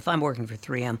 3M. If I'm working for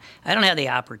 3M, I don't have the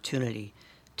opportunity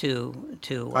to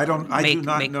I do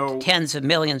not make know tens of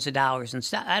millions of dollars in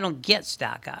stock. I don't get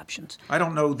stock options. I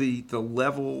don't know the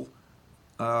level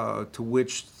to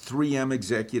which 3M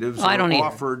executives I are don't either.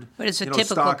 offered. But it's a stock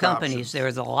typical companies. options.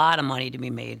 There's a lot of money to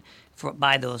be made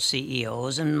by those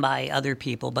CEOs and by other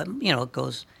people, but it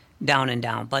goes down and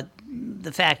down. But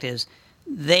the fact is,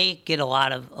 they get a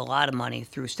lot of money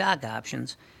through stock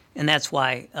options, and that's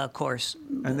why, of course.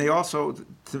 And they also,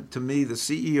 to me, the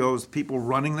CEOs, people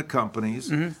running the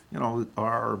companies,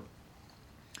 are.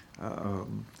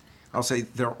 I'll say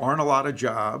there aren't a lot of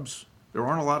jobs. There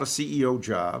aren't a lot of CEO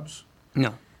jobs.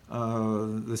 No.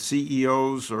 The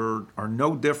CEOs are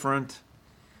no different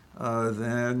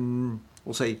than,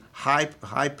 we'll say,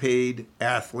 high-paid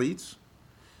athletes.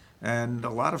 And a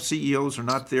lot of CEOs are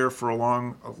not there for a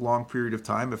long period of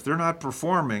time. If they're not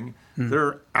performing,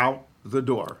 they're out the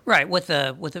door. Right, with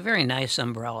a very nice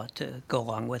umbrella to go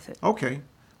along with it. Okay,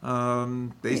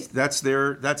 that's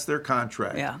their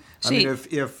contract. Yeah. I mean,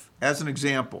 if as an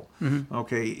example,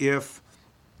 okay, if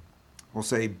we'll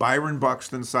say Byron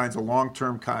Buxton signs a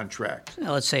long-term contract,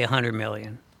 Let's say $100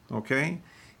 million. okay,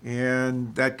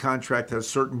 and that contract has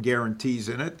certain guarantees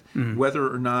in it,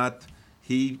 whether or not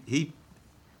he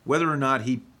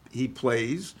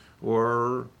plays,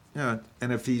 or and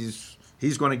if he's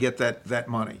going to get that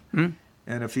money,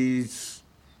 and if he's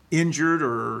injured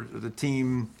or the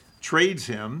team trades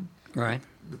him, Right.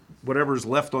 whatever's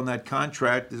left on that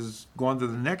contract is going to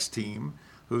the next team,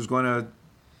 who's going to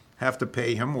have to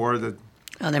pay him, or there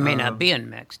may not be a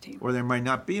next team. or there might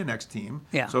not be a next team.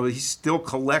 Yeah. So he's still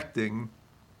collecting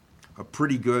a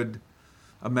pretty good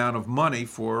amount of money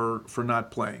for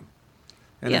not playing.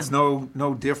 And it's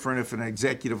no different if an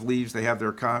executive leaves. They have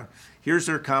here's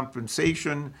their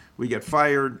compensation, we get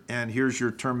fired, and here's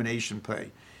your termination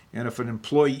pay. And if an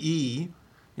employee,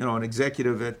 an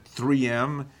executive at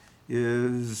 3M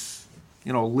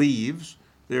leaves,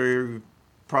 they're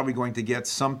probably going to get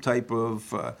some type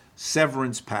of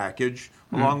severance package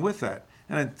along with that.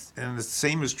 And the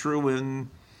same is true in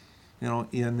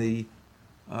the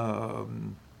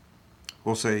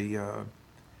we'll say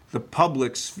the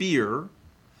public sphere.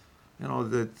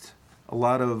 That a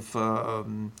lot of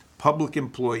public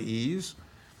employees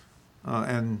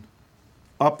and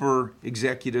upper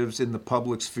executives in the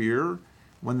public sphere,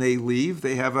 when they leave,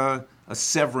 they have a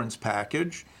severance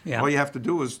package. Yeah. All you have to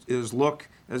do is look,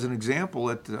 as an example,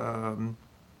 at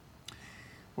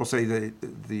we'll say the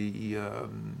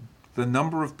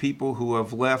number of people who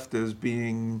have left as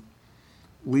being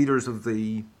leaders of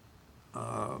the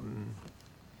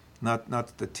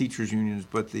not the teachers unions,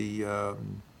 but the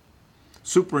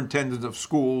superintendents of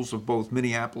schools of both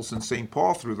Minneapolis and St.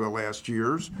 Paul through the last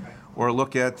years, or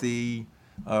look at the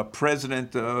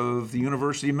president of the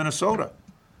University of Minnesota.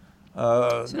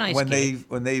 It's a nice gig.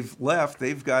 When they've left,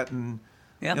 they've gotten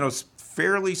Yep.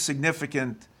 Fairly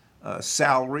significant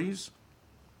salaries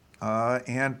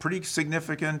and pretty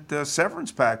significant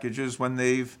severance packages when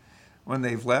they've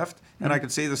left. And I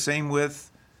could say the same with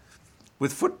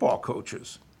football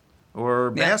coaches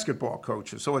or Yeah. basketball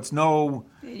coaches. So it's no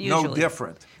Usually.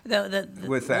 different.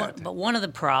 With that. But one of the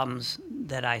problems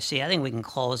that I see, I think we can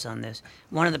close on this.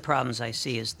 One of the problems I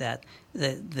see is that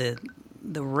the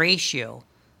ratio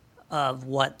of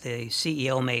what the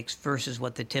CEO makes versus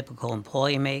what the typical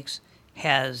employee makes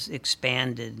has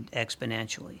expanded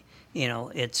exponentially.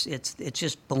 It's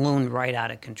just ballooned right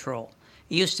out of control.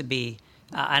 It used to be,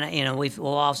 and we've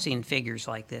all seen figures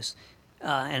like this.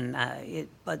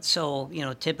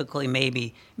 Typically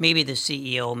maybe the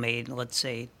CEO made, let's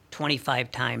say,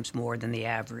 25 times more than the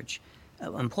average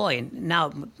employee.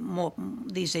 Now,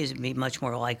 these days it'd be much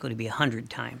more likely to be 100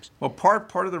 times. Well,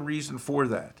 part of the reason for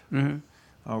that,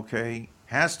 okay,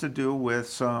 has to do with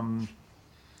some,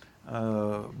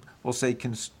 we'll say,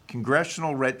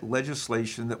 congressional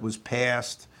legislation that was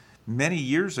passed many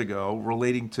years ago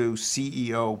relating to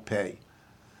CEO pay.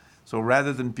 So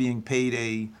rather than being paid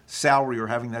a salary or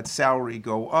having that salary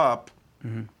go up,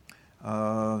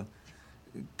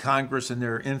 Congress, in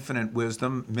their infinite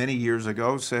wisdom, many years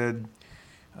ago said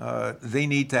they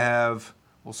need to have,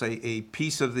 we'll say, a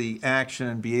piece of the action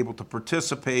and be able to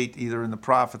participate either in the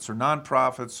profits or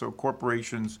nonprofits. So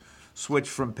corporations switch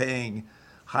from paying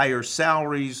higher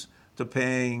salaries to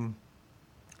paying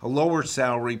a lower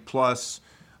salary plus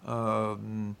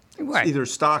Right. either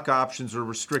stock options or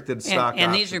restricted stock options.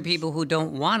 And these are people who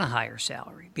don't want a higher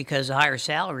salary because a higher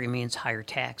salary means higher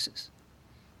taxes.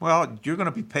 Well, you're going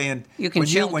to be paying You can when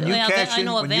you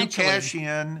eventually. cash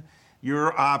in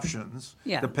your options,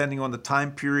 Yeah. depending on the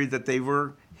time period that they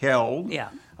were held. Yeah.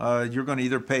 You're going to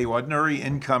either pay ordinary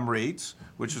income rates,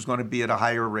 which is going to be at a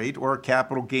higher rate, or a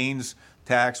capital gains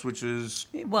tax, which is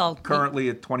currently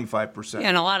at 25%.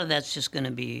 And a lot of that's just going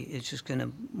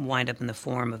to wind up in the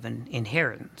form of an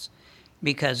inheritance,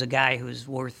 because a guy who's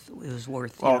worth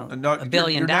 $1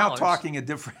 billion. You're now talking a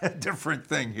different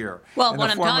thing here. Well, In what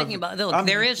the I'm form talking of- about, look,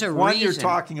 there is a What reason. you're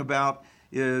talking about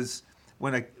is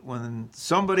when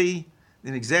somebody,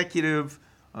 an executive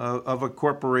of a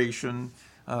corporation,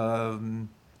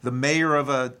 the mayor of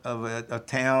a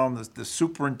town, the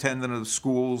superintendent of the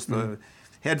schools, the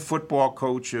head football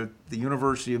coach at the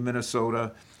University of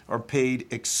Minnesota are paid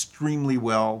extremely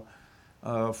well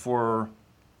for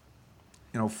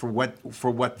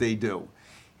what they do,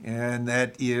 and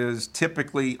that is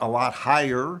typically a lot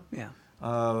higher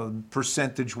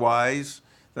percentage-wise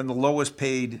than the lowest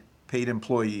paid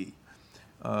employee.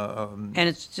 And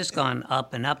it's just gone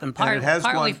up and up, and it has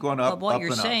partly gone up, But what up you're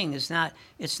and up. saying is not.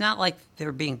 It's not like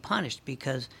they're being punished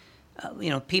because,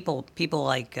 people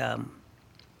like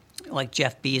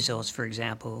Jeff Bezos, for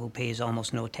example, who pays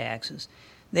almost no taxes.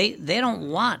 They don't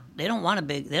want a lot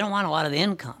of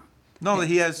income. No,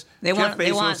 he has. Jeff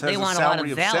Bezos has they a want a lot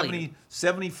salary of of value.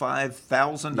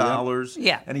 $75,000,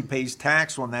 Yeah. and he pays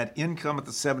tax on that income at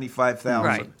the $75,000.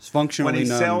 Right. It's functionally when he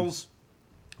none. sells.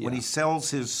 When he sells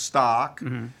his stock,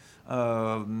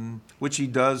 which he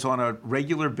does on a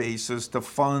regular basis to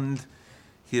fund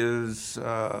his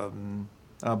Blue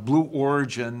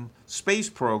Origin space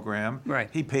program, Right.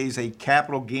 he pays a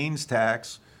capital gains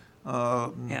tax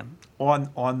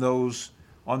on those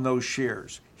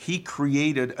shares. He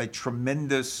created a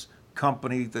tremendous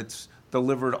company that's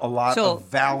delivered a lot of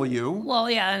value. Well,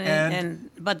 yeah,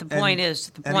 but the point is,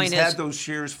 he's had those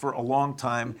shares for a long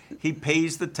time. He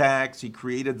pays the tax. He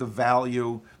created the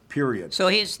value. Period. So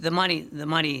here's the money.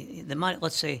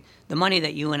 Let's say the money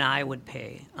that you and I would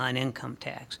pay on income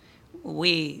tax.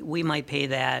 We might pay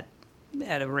that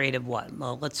at a rate of what?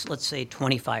 Well, let's say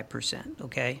 25%.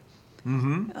 Okay.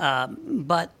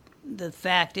 But the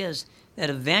fact is that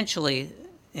eventually,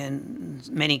 in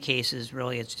many cases,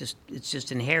 really, it's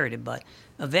just inherited. But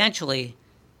eventually,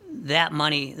 that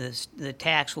money, the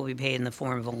tax will be paid in the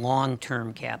form of a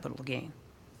long-term capital gain,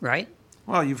 right?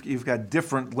 Well, you've got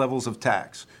different levels of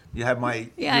tax. You have your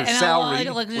and salary,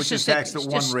 look, which is taxed at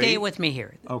one rate. Stay with me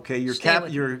here. Okay, your Stay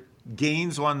with me. your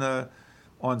gains on the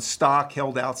on stock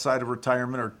held outside of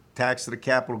retirement are taxed at a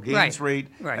capital gains rate.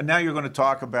 Right. And now you're going to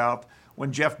talk about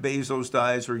when Jeff Bezos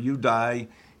dies or you die,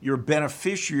 your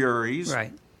beneficiaries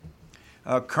Right.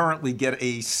 Currently get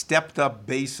a stepped up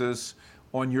basis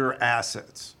on your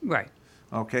assets. Right.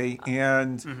 Okay,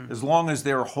 and as long as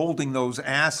they're holding those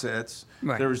assets,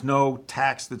 Right. there's no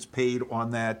tax that's paid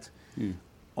on that,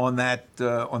 on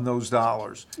those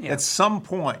dollars. Yeah. At some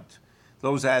point,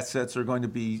 those assets are going to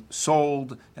be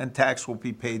sold, and tax will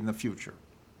be paid in the future.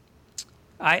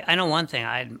 I know one thing.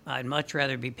 I'd much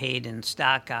rather be paid in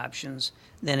stock options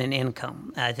than in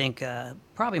income. I think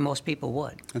probably most people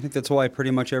would. I think that's why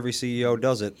pretty much every CEO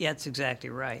does it. Yeah, that's exactly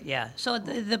right. Yeah. So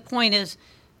the point is,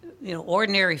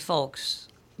 ordinary folks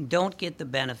don't get the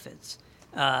benefits,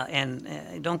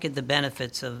 and don't get the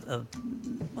benefits of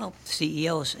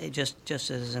CEOs. Just as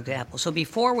an example. So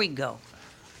before we go,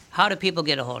 how do people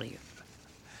get a hold of you?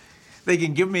 They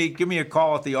can give me a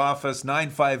call at the office,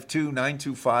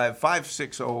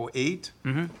 952-925-5608.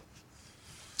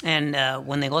 And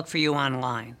when they look for you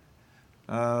online,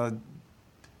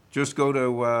 Just go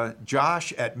to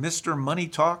Josh at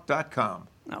MrMoneyTalk.com.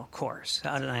 of course.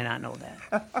 How did I not know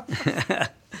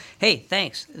that? Hey,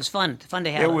 thanks. It was fun. Fun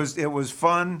to have. It was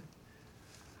fun.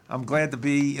 I'm glad to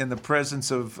be in the presence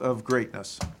of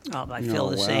greatness. Oh, I feel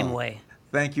the same way.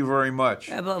 Thank you very much.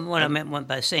 But what I meant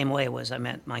by the same way was I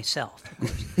meant myself.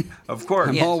 Of course.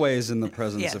 I'm Yes. always in the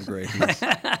presence Yes. of greatness.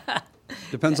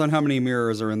 Depends on how many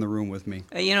mirrors are in the room with me.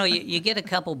 You get a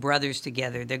couple brothers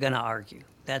together, they're going to argue.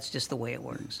 That's just the way it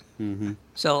works. Mm-hmm.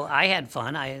 So I had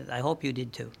fun. I hope you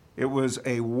did too. It was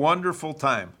a wonderful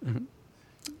time.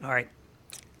 All right.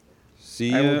 See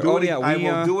you. I will do it. I we,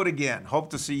 will do it again. Hope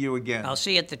to see you again. I'll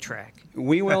see you at the track.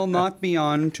 we will not be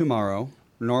on tomorrow,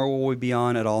 nor will we be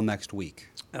on at all next week.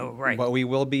 Oh, right. But we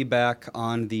will be back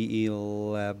on the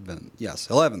 11th. Yes,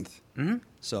 11th. Mm-hmm.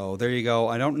 So there you go.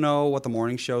 I don't know what the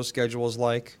morning show schedule is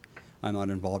like. I'm not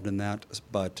involved in that.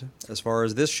 But as far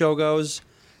as this show goes,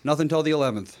 nothing till the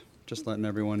 11th. Just letting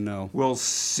everyone know. We'll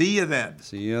see you then.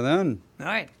 See you then. All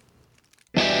right.